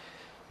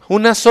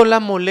 una sola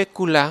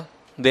molécula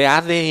de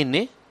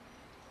ADN,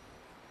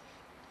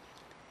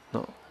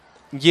 ¿no?,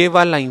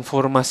 lleva la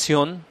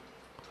información,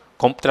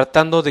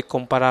 tratando de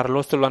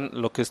compararlo, esto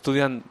lo que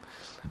estudian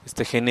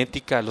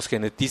genética, los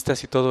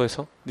genetistas y todo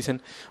eso,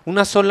 dicen,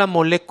 una sola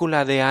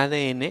molécula de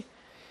ADN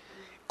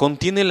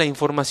contiene la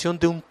información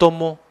de un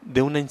tomo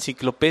de una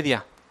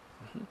enciclopedia,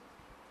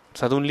 o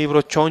sea, de un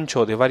libro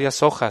choncho de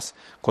varias hojas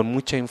con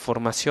mucha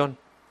información,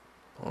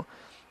 ¿no?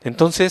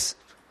 Entonces,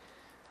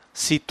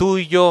 si tú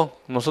y yo,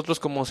 nosotros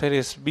como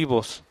seres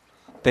vivos,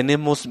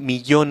 tenemos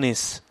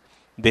millones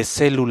de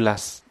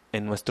células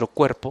en nuestro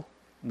cuerpo,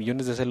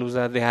 millones de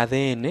células de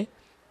ADN,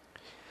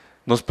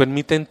 nos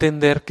permite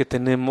entender que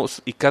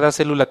tenemos, y cada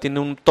célula tiene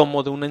un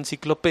tomo de una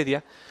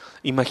enciclopedia,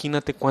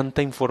 imagínate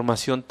cuánta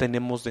información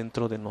tenemos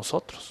dentro de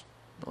nosotros,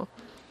 ¿no?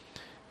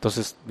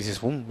 Entonces dices,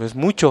 es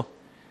mucho,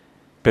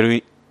 pero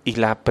y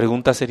la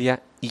pregunta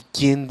sería, ¿y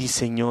quién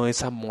diseñó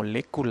esa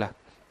molécula?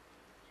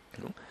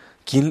 ¿No?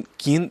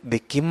 ¿De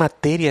qué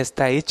materia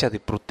está hecha? ¿De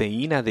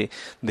proteína? ¿De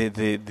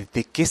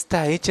qué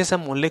está hecha esa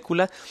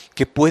molécula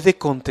que puede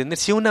contener?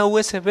 Si una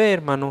USB,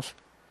 hermanos,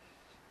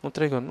 no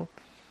traigo, ¿no?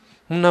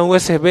 Una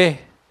USB,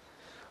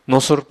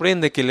 nos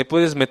sorprende que le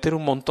puedes meter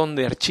un montón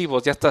de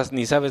archivos, ya estás,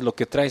 ni sabes lo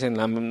que traes en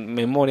la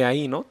memoria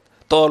ahí, ¿no?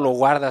 Todo lo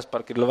guardas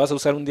para que lo vas a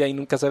usar un día y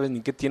nunca sabes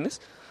ni qué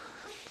tienes,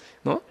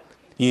 ¿no?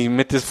 Y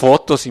metes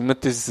fotos y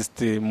metes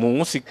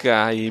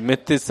música y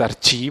metes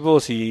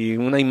archivos y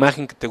una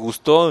imagen que te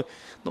gustó,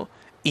 ¿no?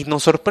 Y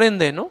nos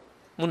sorprende, ¿no?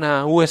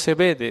 Una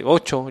USB de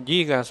 8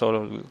 gigas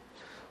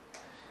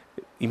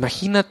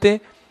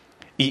imagínate,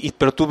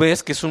 pero tú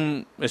ves que es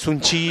un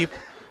chip.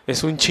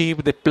 Es un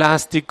chip de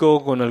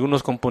plástico con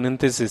algunos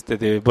componentes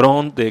de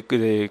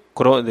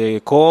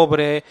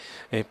cobre,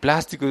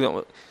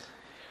 plástico.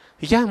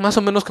 Y ya, más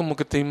o menos como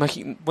que te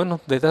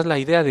das la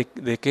idea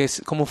de qué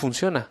es, cómo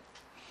funciona.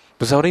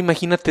 Pues ahora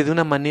imagínate de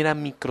una manera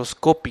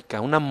microscópica,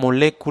 una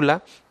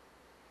molécula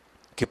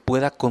que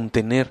pueda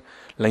contener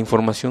la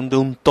información de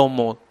un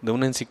tomo, de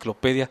una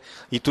enciclopedia,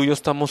 y tú y yo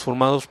estamos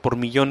formados por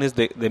millones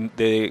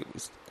de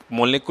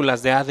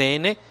moléculas de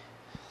ADN.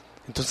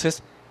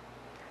 Entonces,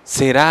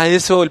 ¿será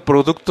eso el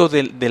producto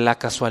de la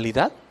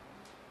casualidad?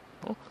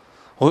 ¿No?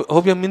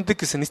 Obviamente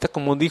que se necesita,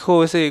 como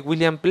dijo ese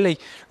William Blake,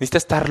 necesita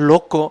estar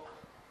loco,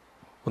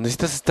 o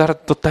necesitas estar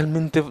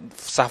totalmente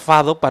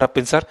zafado para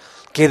pensar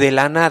que de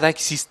la nada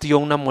existió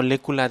una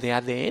molécula de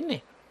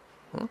ADN,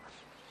 ¿no?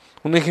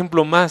 Un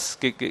ejemplo más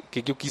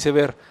que yo quise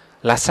ver,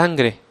 la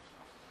sangre.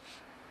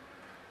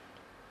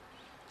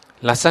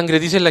 La sangre,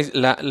 dice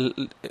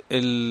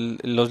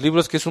los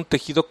libros que es un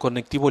tejido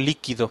conectivo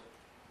líquido,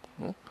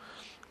 ¿no?,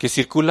 que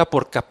circula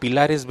por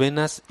capilares,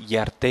 venas y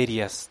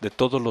arterias de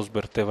todos los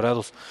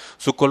vertebrados.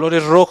 Su color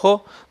es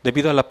rojo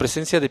debido a la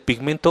presencia de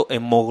pigmento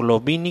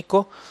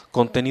hemoglobínico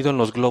contenido en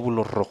los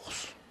glóbulos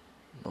rojos,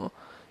 ¿no?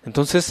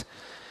 Entonces,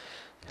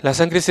 la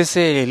sangre es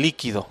ese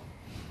líquido,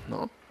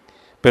 ¿no?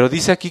 Pero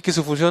dice aquí que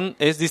su función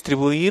es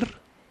distribuir,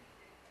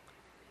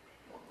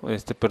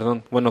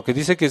 que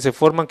dice que se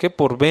forman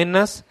por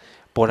venas,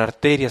 por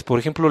arterias. Por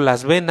ejemplo,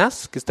 las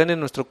venas que están en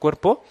nuestro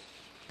cuerpo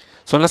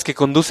son las que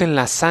conducen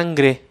la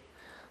sangre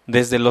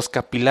desde los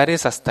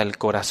capilares hasta el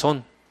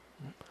corazón.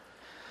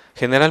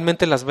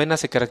 Generalmente las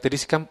venas se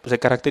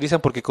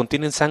caracterizan porque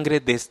contienen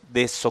sangre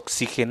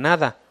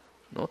desoxigenada,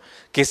 ¿no?,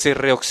 que se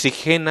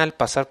reoxigena al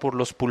pasar por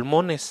los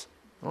pulmones,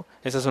 ¿no?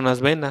 Esas son las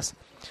venas.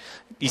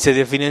 Y se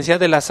diferencia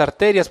de las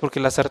arterias,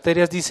 porque las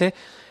arterias dice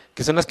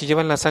que son las que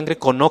llevan la sangre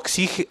con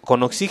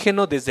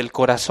oxígeno desde el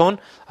corazón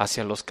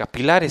hacia los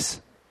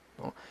capilares,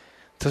 ¿no?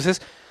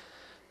 Entonces,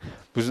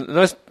 pues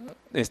no es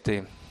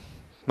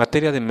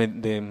materia de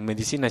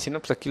medicina, sino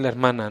pues aquí la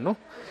hermana, ¿no?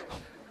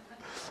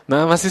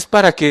 Nada más es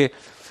para que,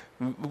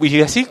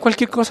 y así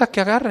cualquier cosa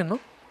que agarre, ¿no?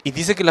 Y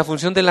dice que la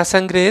función de la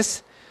sangre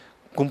es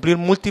cumplir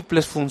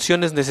múltiples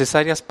funciones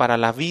necesarias para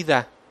la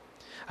vida,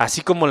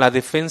 así como la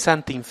defensa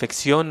ante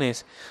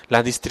infecciones,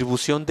 la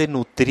distribución de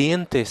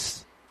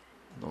nutrientes,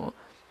 ¿no?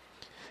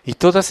 Y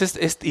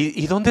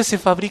 ¿y dónde se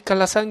fabrica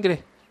la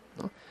sangre?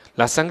 ¿No?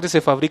 La sangre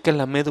se fabrica en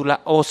la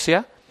médula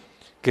ósea,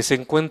 que se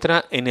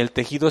encuentra en el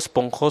tejido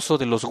esponjoso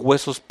de los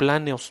huesos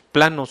planos,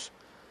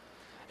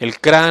 el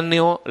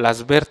cráneo,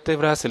 las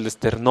vértebras, el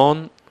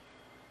esternón,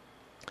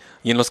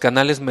 y en los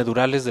canales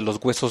medulares de los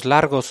huesos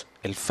largos,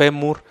 el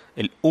fémur,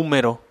 el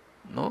húmero,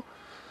 ¿no?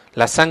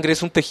 La sangre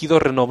es un tejido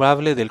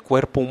renovable del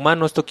cuerpo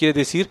humano. Esto quiere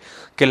decir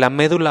que la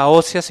médula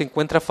ósea se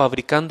encuentra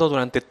fabricando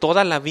durante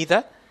toda la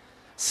vida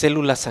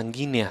células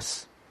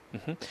sanguíneas,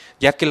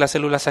 ya que las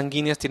células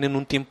sanguíneas tienen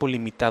un tiempo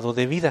limitado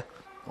de vida,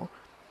 ¿no?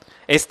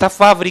 Esta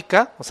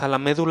fábrica, o sea, la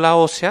médula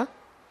ósea,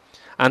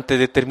 ante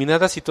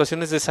determinadas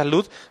situaciones de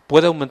salud,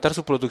 puede aumentar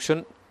su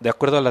producción de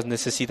acuerdo a las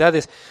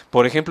necesidades.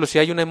 Por ejemplo, si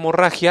hay una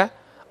hemorragia,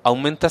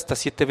 aumenta hasta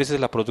 7 veces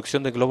la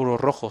producción de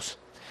glóbulos rojos.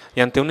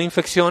 y ante una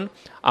infección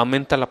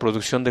aumenta la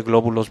producción de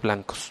glóbulos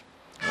blancos.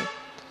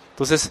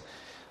 Entonces,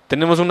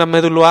 tenemos una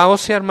médula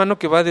ósea, hermano,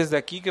 que va desde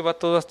aquí, que va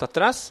todo hasta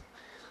atrás,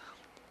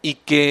 y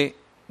que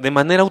de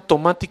manera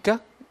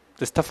automática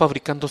está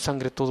fabricando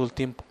sangre todo el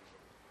tiempo,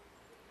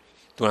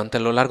 durante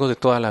a lo largo de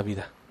toda la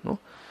vida, ¿no?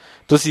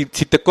 Entonces,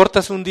 si te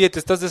cortas un día y te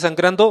estás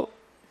desangrando,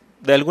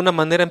 de alguna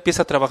manera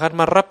empieza a trabajar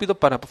más rápido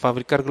para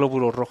fabricar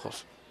glóbulos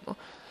rojos, ¿no?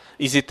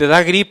 Y si te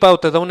da gripa o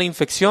te da una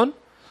infección,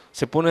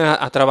 se pone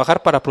a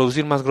trabajar para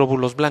producir más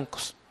glóbulos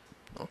blancos,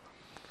 ¿no?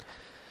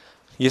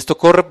 Y esto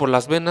corre por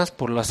las venas,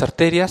 por las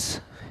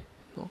arterias,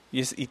 ¿no?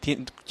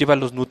 Lleva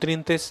los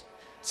nutrientes,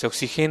 se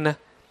oxigena,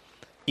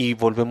 y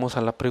volvemos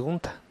a la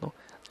pregunta, ¿no?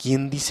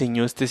 ¿Quién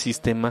diseñó este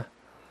sistema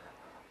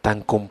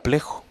tan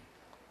complejo,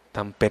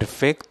 tan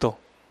perfecto,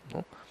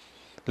 ¿no?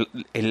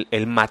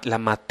 La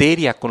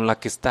materia con la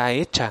que está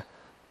hecha,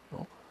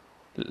 ¿no?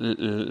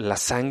 La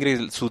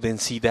sangre, su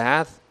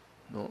densidad,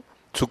 ¿no?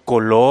 Su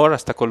color,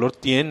 hasta color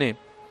tiene.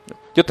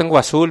 Yo tengo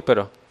azul,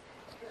 pero...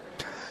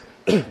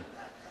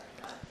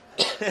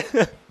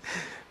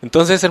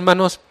 Entonces,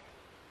 hermanos,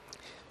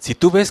 si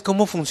tú ves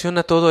cómo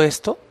funciona todo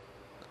esto,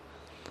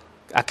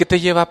 ¿a qué te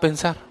lleva a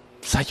pensar?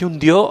 Pues hay un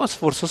Dios,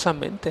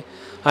 forzosamente.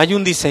 Hay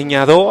un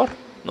diseñador,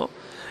 ¿no?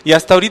 Y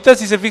hasta ahorita,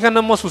 si se fijan,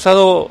 no hemos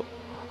usado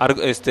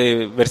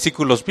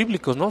versículos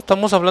bíblicos, ¿no?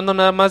 Estamos hablando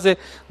nada más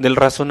del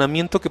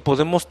razonamiento que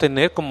podemos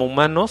tener como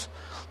humanos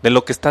de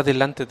lo que está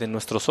delante de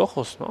nuestros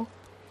ojos, ¿no?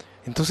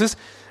 Entonces,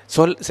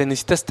 se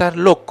necesita estar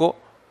loco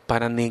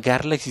para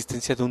negar la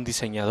existencia de un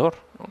diseñador,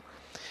 ¿no?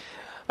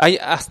 Hay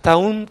hasta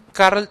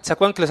 ¿se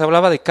acuerdan que les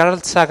hablaba de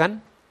Carl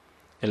Sagan?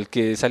 El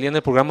que salía en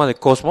el programa de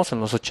Cosmos en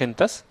los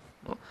 80s,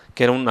 ¿no?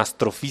 Que era un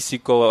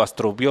astrofísico,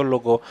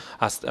 astrobiólogo,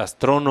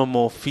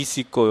 astrónomo,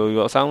 físico,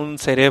 o sea, un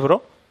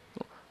cerebro,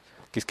 ¿no?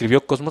 Que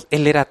escribió Cosmos.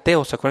 Él era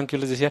ateo, ¿se acuerdan que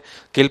yo les decía?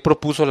 Que él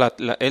propuso,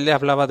 él le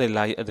hablaba de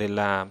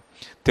la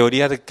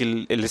teoría de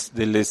que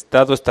del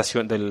estado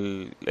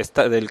del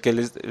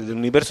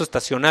universo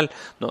estacional,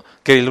 ¿no?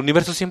 Que el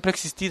universo siempre ha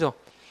existido,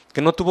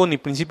 que no tuvo ni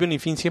principio ni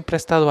fin, siempre ha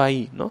estado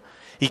ahí, ¿no?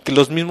 Y que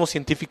los mismos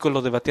científicos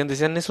lo debatían,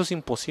 decían, eso es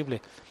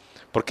imposible.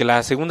 Porque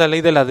la segunda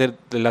ley de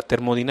la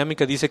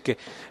termodinámica dice que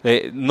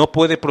no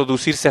puede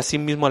producirse a sí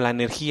mismo la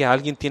energía,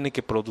 alguien tiene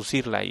que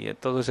producirla y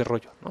todo ese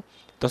rollo, ¿no?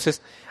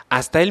 Entonces,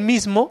 hasta él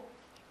mismo,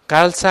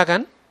 Carl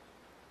Sagan,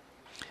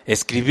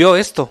 escribió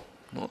esto,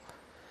 ¿no?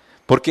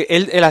 Porque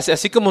él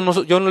así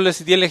como yo no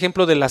les di el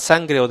ejemplo de la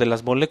sangre o de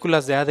las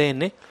moléculas de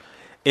ADN,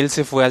 él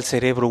se fue al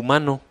cerebro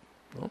humano,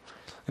 ¿no?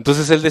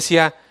 Entonces él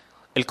decía,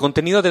 el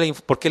contenido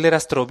porque él era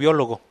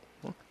astrobiólogo,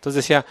 ¿no? Entonces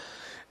decía,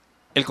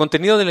 el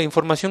contenido de la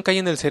información que hay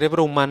en el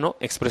cerebro humano,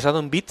 expresado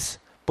en bits,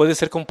 puede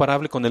ser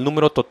comparable con el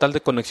número total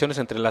de conexiones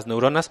entre las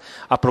neuronas,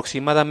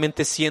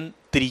 aproximadamente 100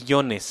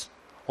 trillones.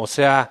 O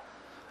sea,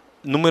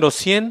 número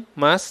 100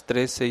 más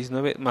 3, 6,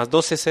 9, más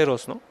 12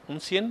 ceros, ¿no?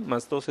 Un 100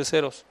 más 12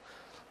 ceros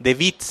de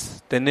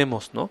bits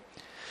tenemos, ¿no?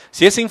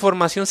 Si esa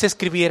información se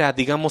escribiera,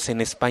 digamos,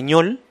 en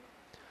español,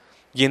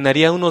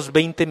 llenaría unos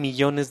 20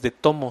 millones de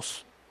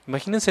tomos.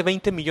 Imagínense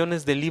 20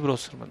 millones de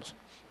libros, hermanos.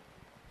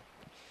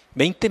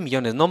 20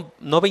 millones,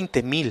 no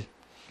 20,000.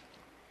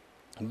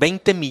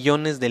 20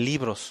 millones de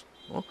libros,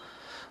 ¿no?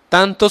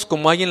 Tantos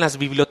como hay en las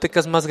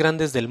bibliotecas más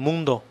grandes del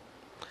mundo.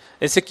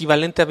 Ese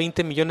equivalente a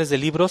 20 millones de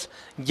libros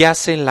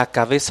yace en la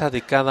cabeza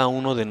de cada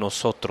uno de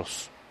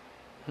nosotros.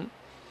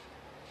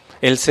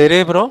 El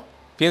cerebro,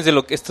 fíjense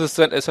esto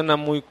suena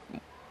muy,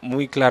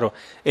 muy claro.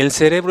 El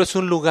cerebro es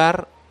un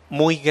lugar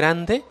muy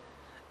grande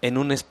en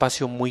un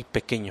espacio muy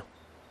pequeño.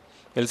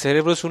 El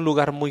cerebro es un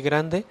lugar muy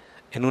grande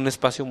en un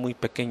espacio muy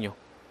pequeño,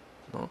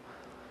 ¿no?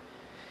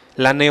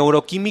 La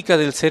neuroquímica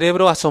del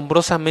cerebro,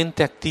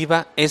 asombrosamente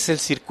activa, es el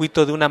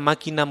circuito de una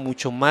máquina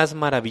mucho más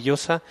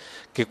maravillosa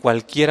que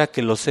cualquiera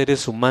que los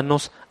seres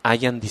humanos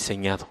hayan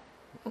diseñado,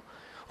 ¿no?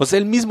 O sea,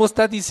 él mismo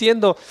está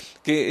diciendo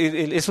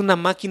que es una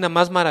máquina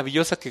más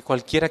maravillosa que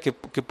cualquiera que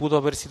pudo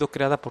haber sido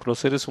creada por los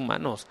seres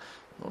humanos,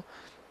 ¿no?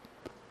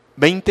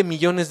 20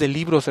 millones de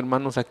libros,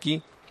 hermanos,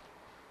 aquí.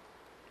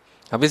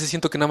 A veces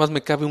siento que nada más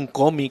me cabe un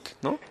cómic,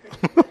 ¿no?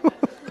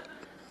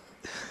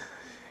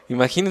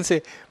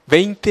 Imagínense,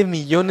 20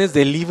 millones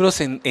de libros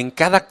en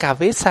cada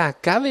cabeza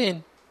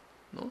caben,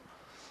 ¿no? O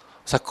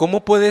sea,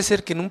 ¿cómo puede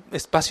ser que en un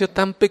espacio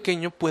tan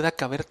pequeño pueda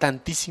caber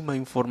tantísima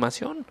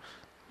información,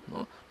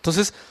 ¿no?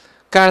 Entonces,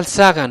 Carl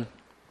Sagan,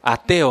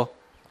 ateo,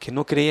 que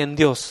no creía en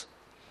Dios,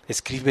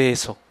 escribe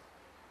eso,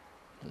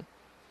 ¿no?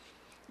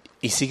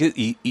 Y sigue,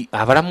 y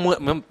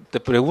te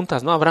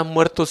preguntas, ¿no? ¿Habrá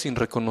muerto sin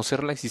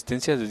reconocer la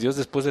existencia de Dios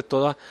después de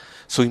toda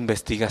su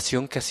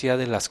investigación que hacía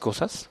de las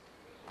cosas,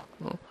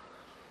 ¿no?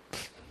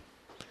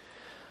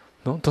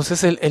 ¿No?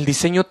 Entonces el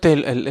diseño,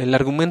 el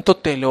argumento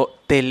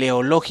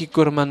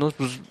teleológico, hermanos,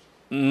 pues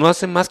no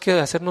hace más que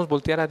hacernos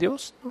voltear a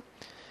Dios, ¿no?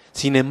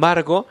 Sin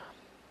embargo,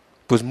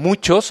 pues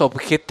muchos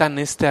objetan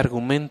este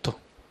argumento.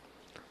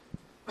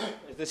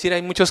 Es decir,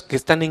 hay muchos que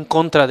están en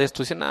contra de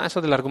esto. Dicen,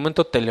 eso del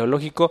argumento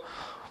teleológico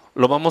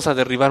lo vamos a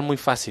derribar muy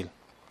fácil.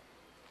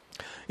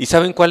 ¿Y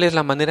saben cuál es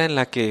la manera en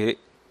la que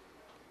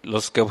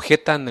los que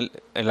objetan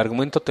el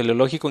argumento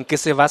teleológico, en qué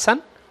se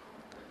basan?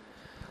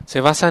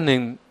 se basan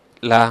en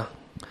la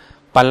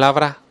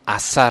palabra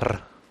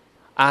azar,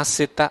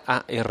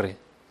 A-Z-A-R,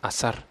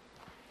 azar.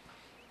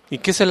 ¿Y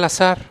qué es el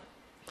azar?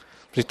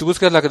 Si tú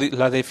buscas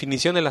la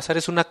definición, el azar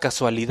es una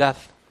casualidad.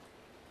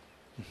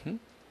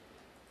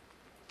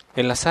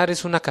 El azar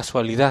es una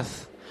casualidad,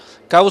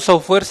 causa o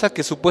fuerza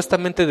que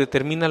supuestamente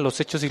determina los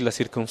hechos y las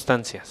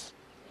circunstancias,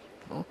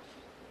 ¿no? O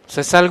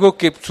sea, es algo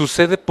que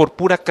sucede por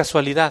pura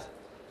casualidad,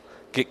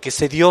 que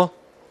se dio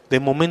de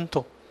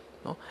momento,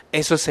 ¿no?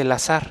 Eso es el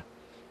azar,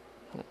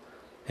 ¿no?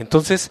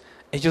 Entonces,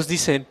 ellos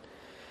dicen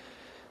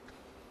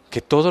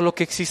que todo lo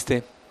que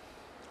existe,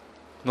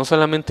 no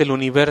solamente el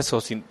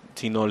universo,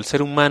 sino el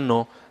ser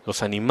humano,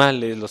 los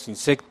animales, los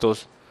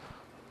insectos,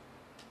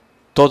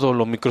 todo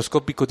lo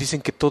microscópico,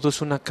 dicen que todo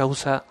es una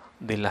causa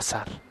del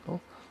azar,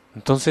 ¿no?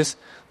 Entonces,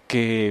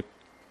 que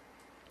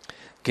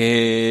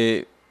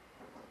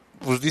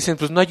pues dicen,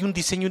 pues no hay un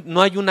diseño,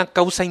 no hay una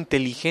causa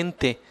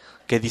inteligente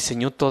que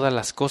diseñó todas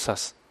las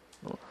cosas,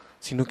 ¿no?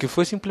 Sino que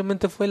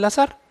simplemente fue el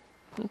azar,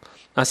 ¿no?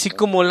 Así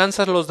como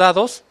lanzas los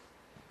dados,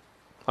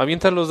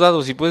 avientas los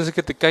dados y puede ser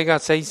que te caiga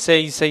 6,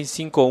 6, 6,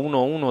 5,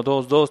 1, 1,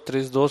 2, 2,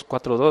 3, 2,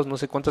 4, 2, no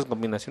sé cuántas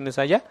combinaciones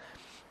haya.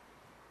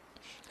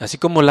 Así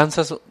como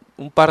lanzas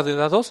un par de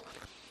dados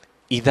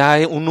y da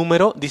un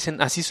número, dicen,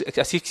 así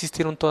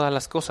existieron todas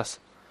las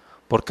cosas,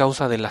 por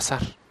causa del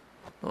azar,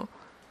 ¿no?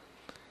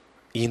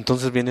 Y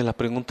entonces viene la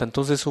pregunta,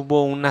 entonces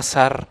hubo un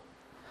azar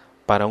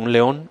para un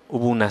león,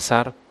 hubo un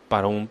azar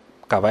para un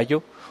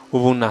caballo,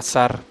 hubo un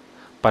azar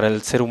para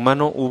el ser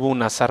humano, hubo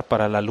un azar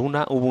para la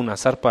luna, hubo un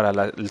azar para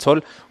el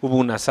sol, hubo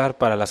un azar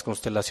para las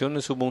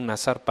constelaciones, hubo un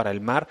azar para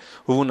el mar,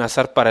 hubo un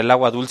azar para el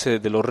agua dulce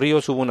de los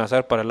ríos, hubo un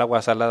azar para el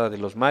agua salada de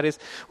los mares,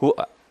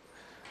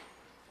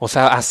 o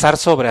sea, azar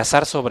sobre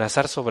azar sobre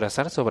azar sobre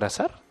azar sobre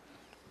azar,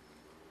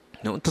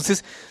 ¿no?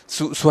 Entonces,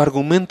 su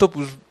argumento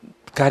pues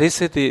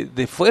carece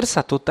de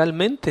fuerza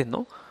totalmente,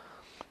 ¿no?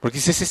 Porque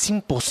dices, es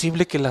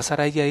imposible que el azar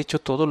haya hecho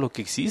todo lo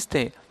que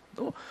existe,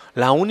 ¿no?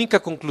 La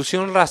única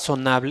conclusión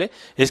razonable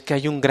es que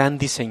hay un gran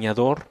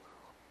diseñador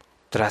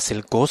tras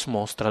el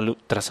cosmos,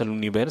 tras el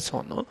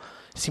universo, ¿no?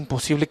 Es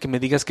imposible que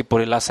me digas que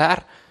por el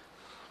azar,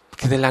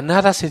 que de la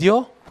nada se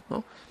dio,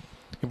 ¿no?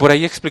 Y por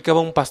ahí explicaba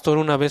un pastor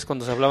una vez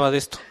cuando se hablaba de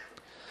esto.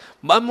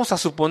 Vamos a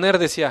suponer,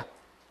 decía,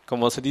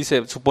 como se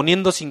dice,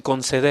 suponiendo sin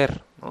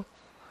conceder, ¿no?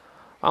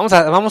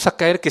 Vamos a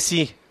caer que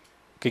sí,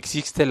 que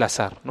existe el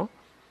azar, ¿no?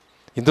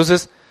 Y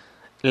entonces,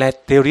 la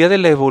teoría de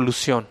la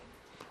evolución,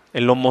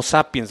 el Homo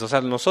sapiens, o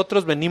sea,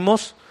 nosotros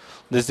venimos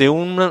desde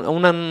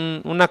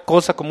una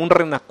cosa como un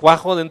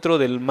renacuajo dentro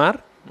del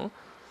mar, ¿no?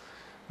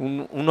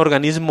 Un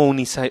organismo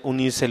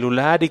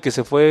unicelular y que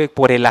se fue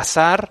por el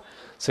azar,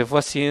 se fue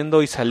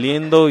haciendo y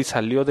saliendo y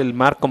salió del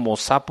mar como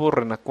sapo,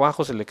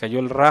 renacuajo, se le cayó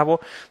el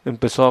rabo,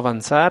 empezó a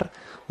avanzar,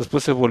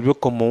 después se volvió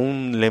como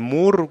un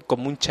lemur,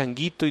 como un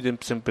changuito y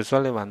se empezó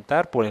a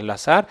levantar por el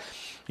azar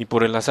y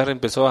por el azar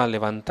empezó a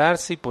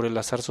levantarse y por el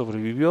azar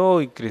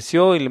sobrevivió y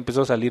creció y le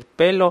empezó a salir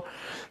pelo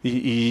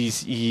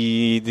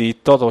y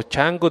todo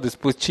chango,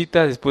 después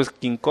chita, después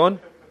King Kong,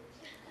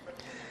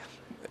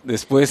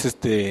 después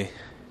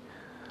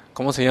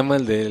 ¿cómo se llama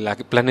el de la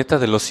planeta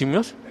de los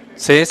simios?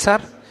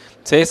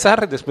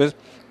 César, después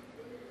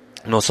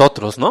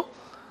nosotros, ¿no?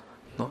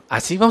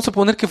 Así vamos a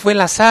poner que fue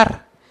el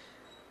azar.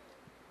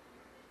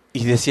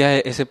 Y decía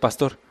ese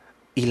pastor,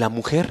 ¿y la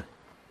mujer?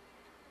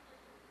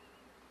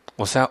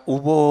 O sea,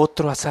 ¿hubo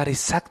otro azar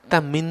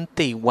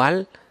exactamente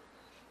igual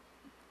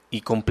y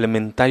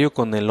complementario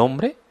con el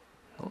hombre,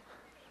 ¿no?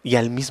 Y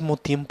al mismo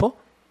tiempo,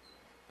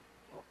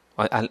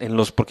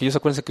 porque ellos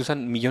acuérdense que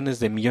usan millones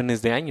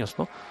de años,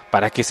 ¿no?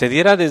 Para que se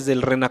diera desde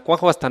el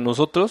renacuajo hasta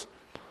nosotros,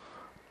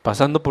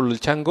 pasando por el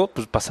chango,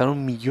 pues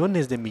pasaron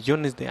millones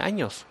de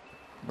años,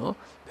 ¿no?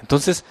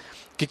 Entonces,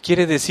 ¿qué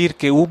quiere decir?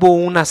 Que hubo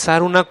un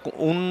azar,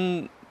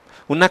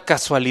 una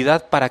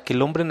casualidad para que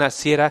el hombre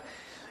naciera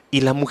y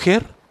la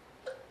mujer,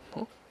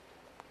 ¿no?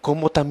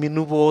 Como también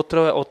hubo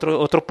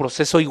otro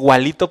proceso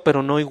igualito,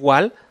 pero no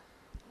igual,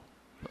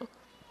 ¿no?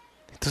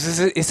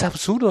 Entonces es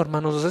absurdo,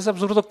 hermanos, o sea, es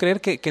absurdo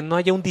creer que no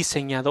haya un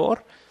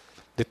diseñador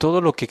de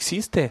todo lo que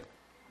existe,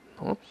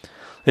 ¿no?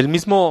 El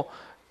mismo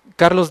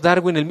Carlos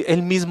Darwin,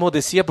 él mismo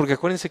decía, porque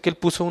acuérdense que él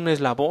puso un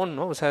eslabón,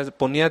 ¿no? O sea,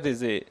 ponía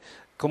desde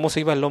cómo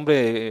se iba el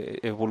hombre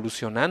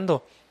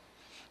evolucionando.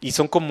 Y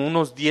son como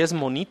unos 10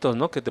 monitos,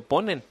 ¿no? Que te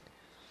ponen.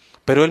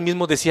 Pero él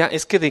mismo decía,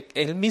 es que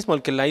él mismo,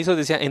 el que la hizo,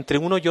 decía, entre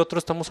uno y otro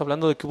estamos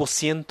hablando de que hubo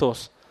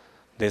cientos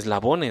de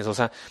eslabones. O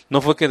sea, no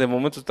fue que de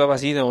momento estaba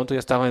así, de momento ya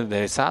estaba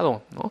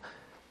enderezado, ¿no?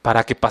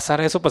 Para que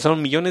pasara eso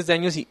pasaron millones de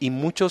años y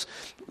muchos,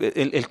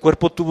 el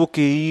cuerpo tuvo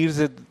que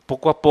irse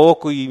poco a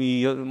poco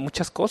y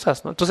muchas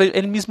cosas, ¿no? Entonces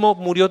él mismo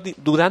murió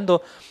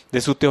dudando de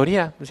su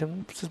teoría. Decía,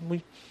 pues es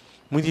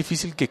muy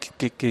difícil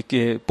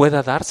que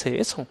pueda darse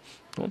eso,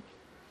 ¿no?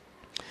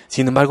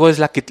 Sin embargo, es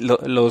la que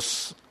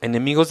los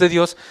enemigos de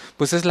Dios,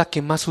 pues es la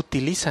que más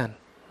utilizan,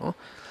 ¿no?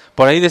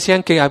 Por ahí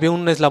decían que había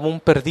un eslabón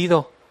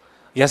perdido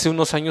y hace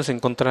unos años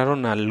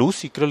encontraron a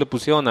Lucy, creo le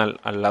pusieron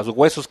a los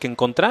huesos que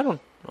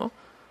encontraron, ¿no?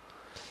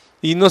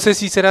 Y no sé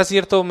si será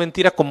cierto o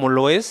mentira como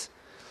lo es,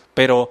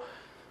 pero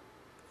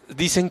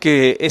dicen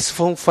que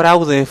fue un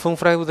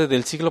fraude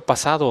del siglo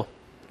pasado,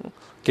 ¿no?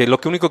 Que lo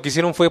único que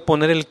hicieron fue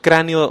poner el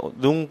cráneo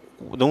de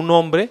un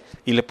hombre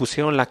y le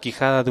pusieron la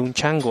quijada de un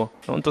chango,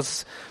 ¿no?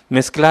 Entonces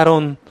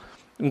mezclaron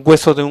un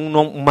hueso de un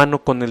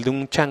humano con el de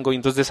un chango, y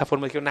entonces de esa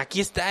forma dijeron, aquí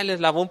está el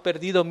eslabón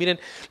perdido, miren,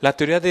 la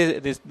teoría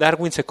de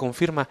Darwin se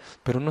confirma,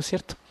 pero no es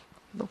cierto,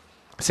 ¿no?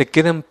 Se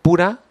queda en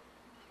pura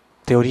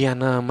teoría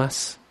nada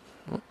más,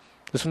 ¿no?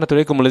 Es una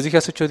teoría, como les dije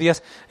hace 8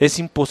 días, es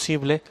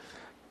imposible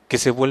que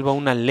se vuelva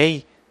una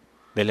ley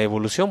de la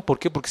evolución. ¿Por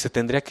qué? Porque se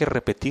tendría que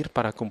repetir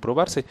para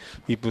comprobarse,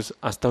 y pues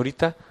hasta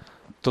ahorita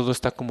todo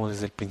está como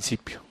desde el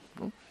principio,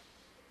 ¿no?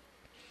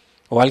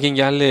 O a alguien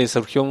ya le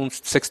surgió un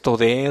sexto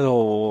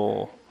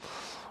dedo,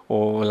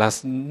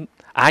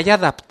 hay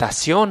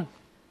adaptación,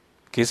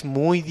 que es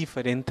muy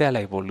diferente a la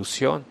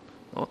evolución,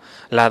 ¿no?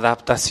 La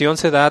adaptación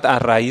se da a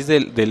raíz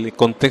del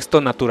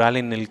contexto natural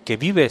en el que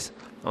vives,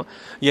 ¿no?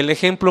 Y el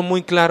ejemplo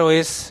muy claro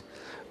es,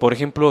 por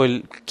ejemplo,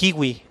 el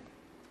kiwi.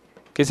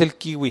 ¿Qué es el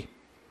kiwi?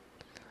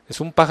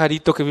 Es un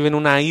pajarito que vive en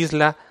una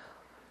isla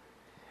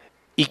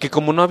y que,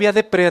 como no había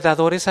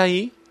depredadores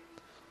ahí,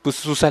 pues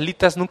sus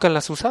alitas nunca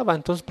las usaba,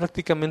 entonces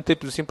prácticamente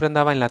pues siempre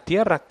andaba en la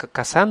tierra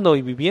cazando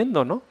y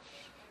viviendo, ¿no?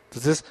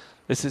 Entonces,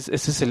 ese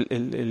es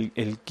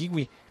el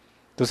kiwi.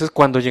 Entonces,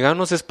 cuando llegaron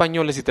los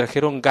españoles y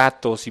trajeron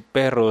gatos y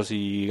perros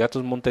y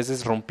gatos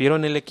monteses,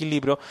 rompieron el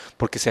equilibrio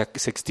porque se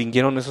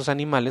extinguieron esos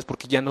animales,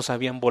 porque ya no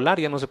sabían volar,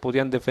 ya no se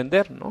podían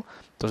defender, ¿no?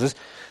 Entonces,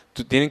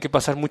 tienen que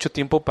pasar mucho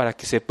tiempo para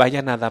que se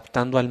vayan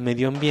adaptando al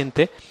medio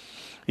ambiente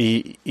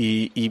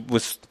y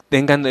pues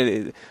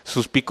tengan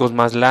sus picos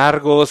más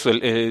largos,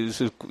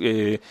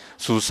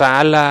 sus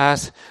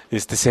alas,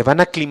 se van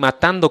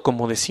aclimatando,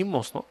 como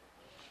decimos, ¿no?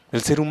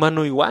 El ser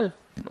humano igual,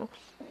 ¿no?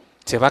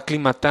 Se va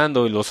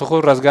aclimatando, y los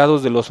ojos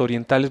rasgados de los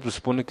orientales pues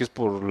supone que es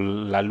por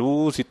la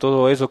luz y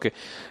todo eso que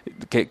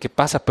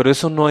pasa, pero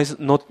eso no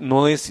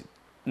es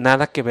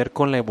nada que ver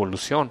con la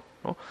evolución,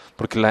 ¿no?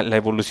 Porque la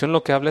evolución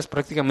lo que habla es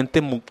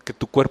prácticamente que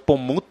tu cuerpo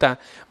muta,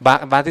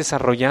 va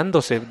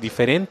desarrollándose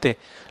diferente,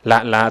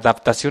 la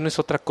adaptación es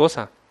otra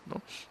cosa,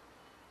 ¿no?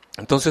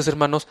 Entonces,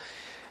 hermanos,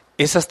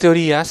 esas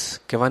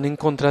teorías que van en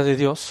contra de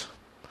Dios,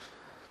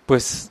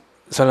 pues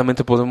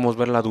solamente podemos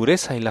ver la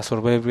dureza y la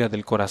soberbia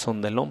del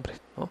corazón del hombre,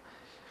 ¿no?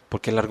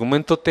 Porque el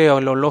argumento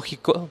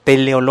teleológico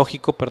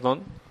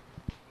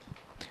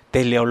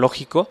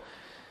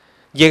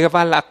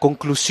llega a la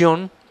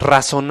conclusión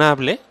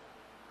razonable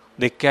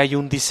de que hay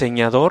un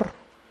diseñador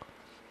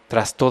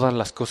tras todas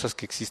las cosas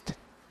que existen.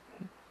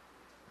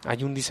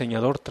 Hay un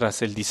diseñador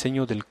tras el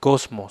diseño del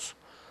cosmos,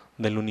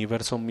 del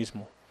universo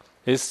mismo.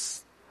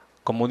 Es,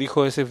 como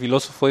dijo ese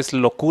filósofo, es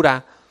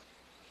locura.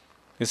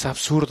 Es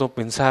absurdo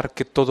pensar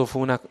que todo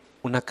fue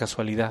una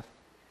casualidad.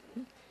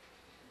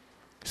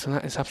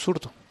 Es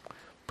absurdo.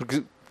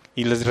 Porque,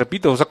 y les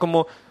repito, o sea,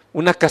 como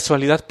una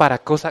casualidad para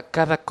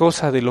cada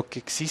cosa de lo que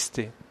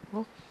existe,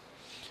 ¿no?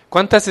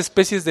 ¿Cuántas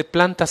especies de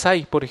plantas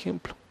hay, por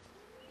ejemplo?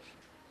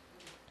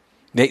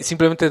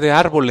 Simplemente de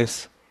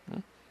árboles,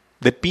 ¿no?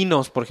 De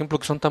pinos, por ejemplo,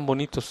 que son tan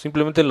bonitos.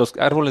 Simplemente los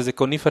árboles de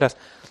coníferas.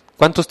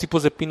 ¿Cuántos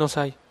tipos de pinos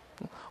hay?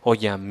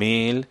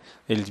 Oyamel,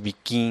 el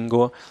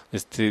vikingo,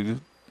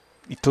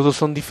 y todos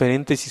son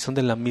diferentes y son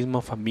de la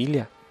misma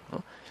familia,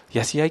 ¿no? Y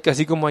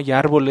así como hay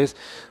árboles,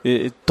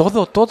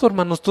 todo,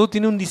 hermanos, todo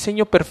tiene un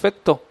diseño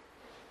perfecto,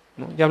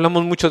 ¿no? Ya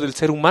hablamos mucho del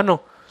ser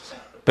humano,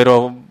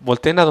 pero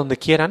volteen a donde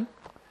quieran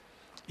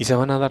y se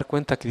van a dar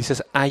cuenta que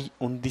dices, hay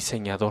un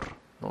diseñador,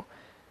 ¿no?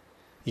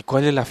 ¿Y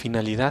cuál es la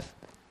finalidad?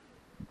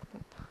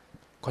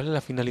 ¿Cuál es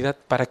la finalidad?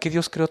 ¿Para qué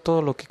Dios creó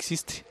todo lo que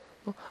existe?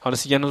 ¿No? Ahora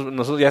sí,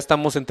 nosotros ya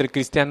estamos entre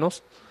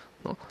cristianos,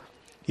 ¿no?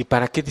 ¿Y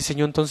para qué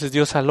diseñó entonces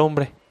Dios al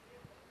hombre?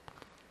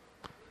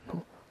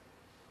 ¿No?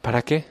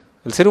 ¿Para qué?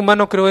 El ser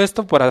humano creó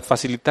esto para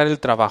facilitar el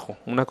trabajo,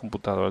 una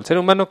computadora. El ser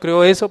humano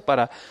creó eso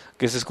para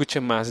que se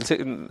escuche más.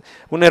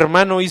 Un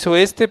hermano hizo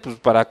pues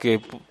para que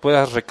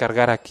puedas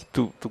recargar aquí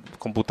tu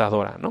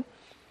computadora, ¿no?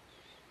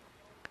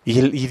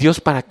 ¿Y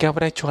Dios para qué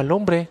habrá hecho al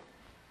hombre?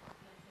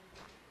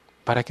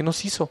 ¿Para qué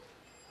nos hizo?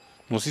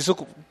 Nos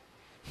hizo,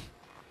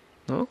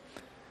 ¿no?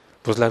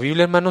 Pues la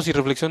Biblia, hermanos, si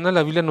reflexiona,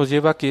 la Biblia nos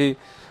lleva a que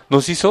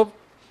nos hizo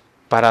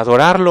para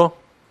adorarlo,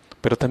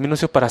 pero también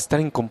nos hizo para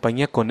estar en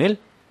compañía con Él,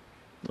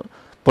 ¿no?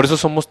 Por eso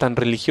somos tan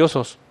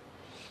religiosos,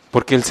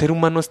 porque el ser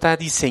humano está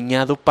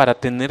diseñado para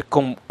tener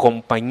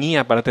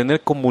compañía, para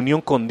tener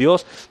comunión con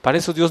Dios. Para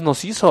eso Dios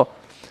nos hizo.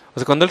 O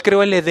sea, cuando Él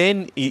creó el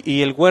Edén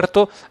y el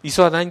huerto,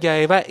 hizo a Adán y a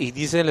Eva, y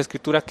dice en la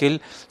Escritura que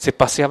Él se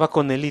paseaba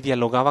con Él y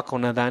dialogaba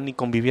con Adán y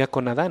convivía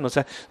con Adán. O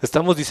sea,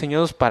 estamos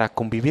diseñados para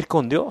convivir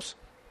con Dios,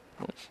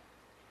 ¿no?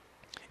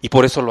 Y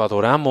por eso lo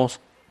adoramos,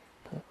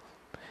 ¿no?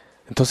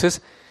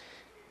 Entonces,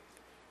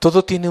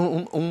 todo tiene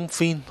un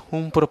fin,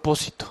 un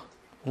propósito,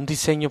 un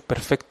diseño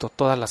perfecto,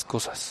 todas las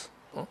cosas,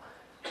 ¿no?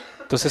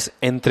 Entonces,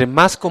 entre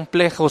más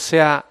complejo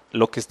sea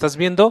lo que estás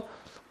viendo,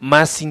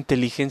 más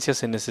inteligencia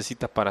se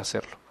necesita para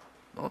hacerlo,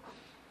 ¿no?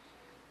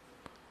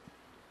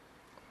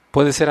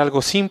 Puede ser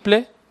algo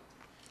simple,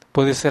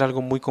 puede ser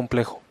algo muy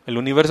complejo. El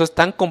universo es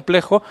tan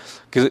complejo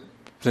que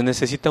se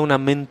necesita una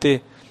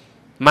mente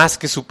más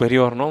que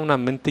superior, ¿no? Una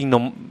mente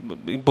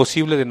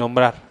imposible de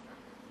nombrar.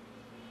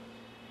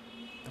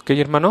 ¿Ok,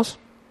 hermanos?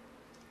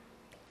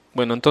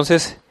 Bueno,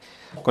 entonces,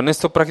 con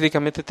esto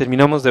prácticamente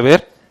terminamos de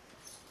ver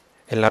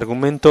el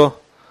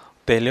argumento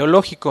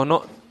teleológico,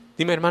 ¿no?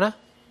 Dime, hermana.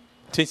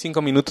 Sí,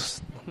 5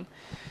 minutos.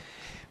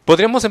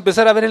 Podríamos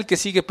empezar a ver el que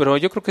sigue, pero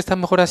yo creo que está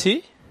mejor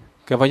así,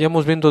 que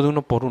vayamos viendo de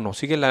uno por uno.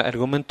 Sigue el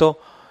argumento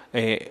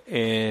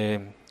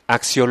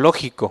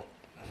axiológico.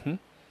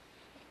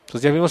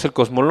 Entonces ya vimos el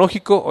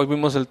cosmológico, hoy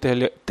vimos el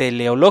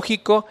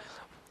teleológico.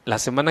 La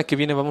semana que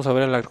viene vamos a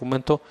ver el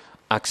argumento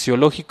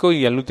axiológico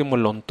y al último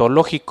el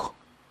ontológico.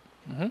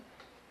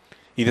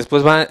 Y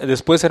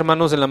después,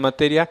 hermanos, en la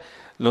materia,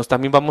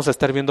 también vamos a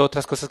estar viendo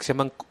otras cosas que se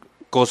llaman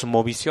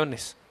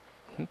cosmovisiones.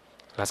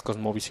 Las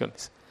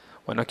cosmovisiones.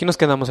 Bueno, aquí nos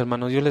quedamos,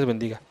 hermanos. Dios les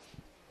bendiga.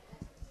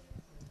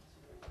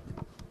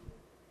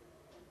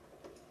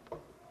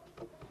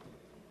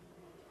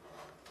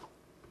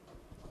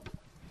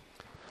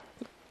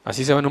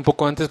 Así se van un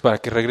poco antes para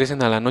que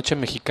regresen a la noche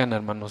mexicana,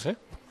 hermanos, ¿eh?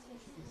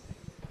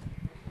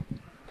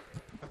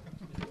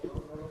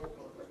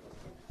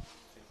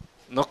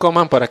 No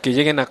coman para que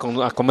lleguen a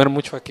comer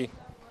mucho aquí.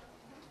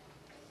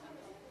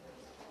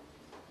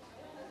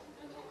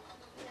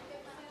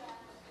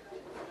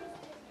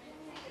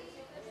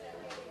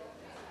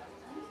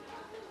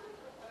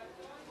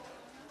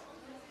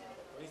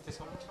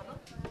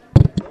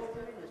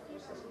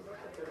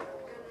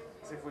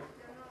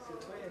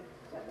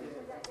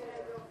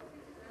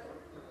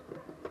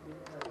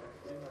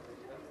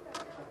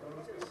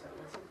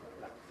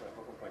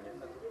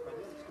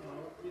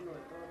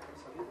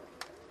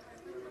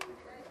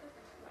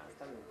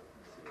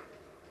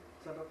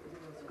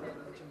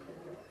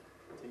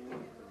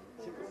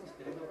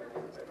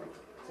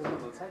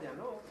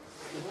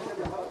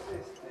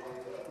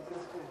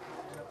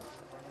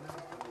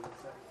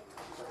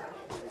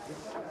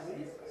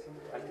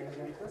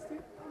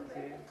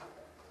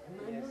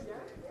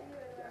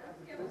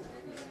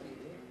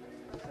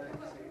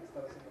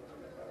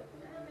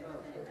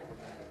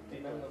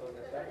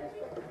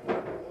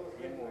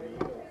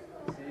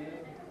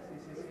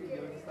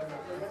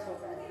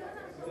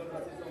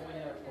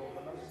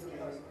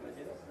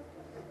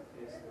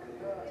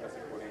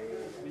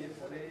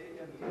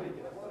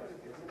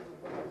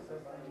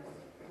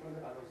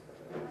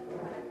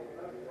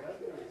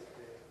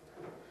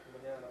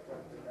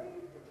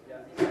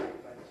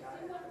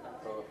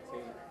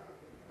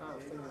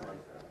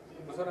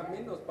 Pues ahora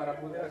menos para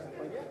poder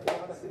acompañar,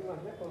 ahora sí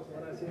más lejos,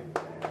 ahora sí.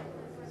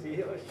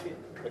 Sí, oye.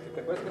 Porque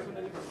te acuerdas que es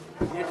una lista.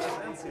 10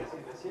 chances.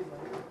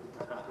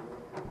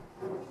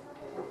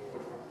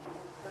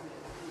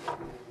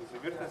 Pues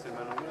diviértanse,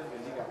 hermano, Dios les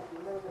bendiga.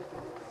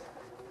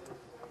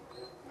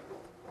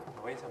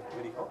 No vayas a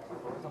mover, hijo.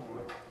 No vayas a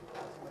mover.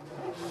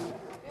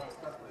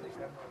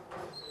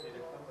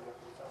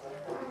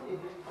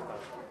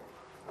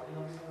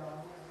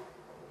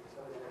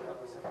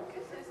 ¿Qué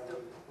es esto?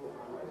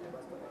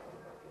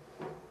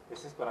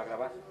 Ese es para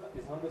grabar. Ah,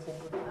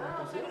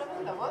 ¿me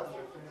grabas la voz?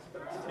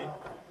 Sí.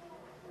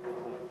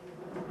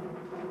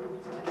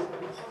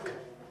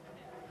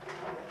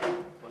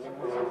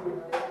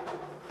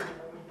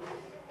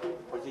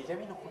 Oye, ¿ya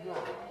vino Julio?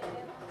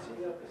 Sí,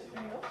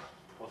 ¿no?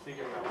 ¿O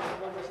sigue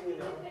grabando? No, sigue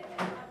grabando.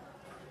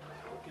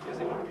 Porque ya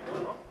se lo olvidó,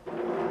 ¿no?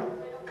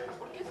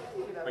 ¿Por qué se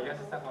sigue grabando? Pues ya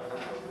se está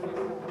guardando.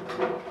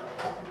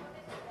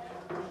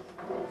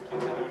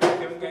 ¿Quién sabe? Ahorita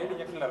que venga él y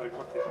ya que la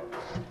recorte.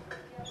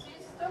 Sí,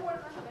 se está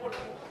guardando porque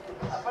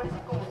aparece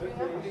como que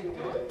una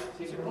amplitud.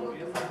 Sí, se Supongo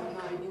que amplía. fue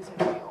cuando alguien se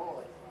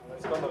rió.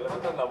 Es cuando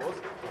levantas la voz,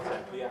 se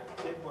amplía.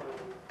 Sí, por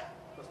eso.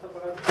 Lo está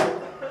parando.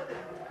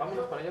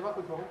 Vámonos para allá abajo,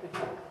 hijo.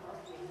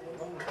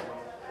 Vámonos.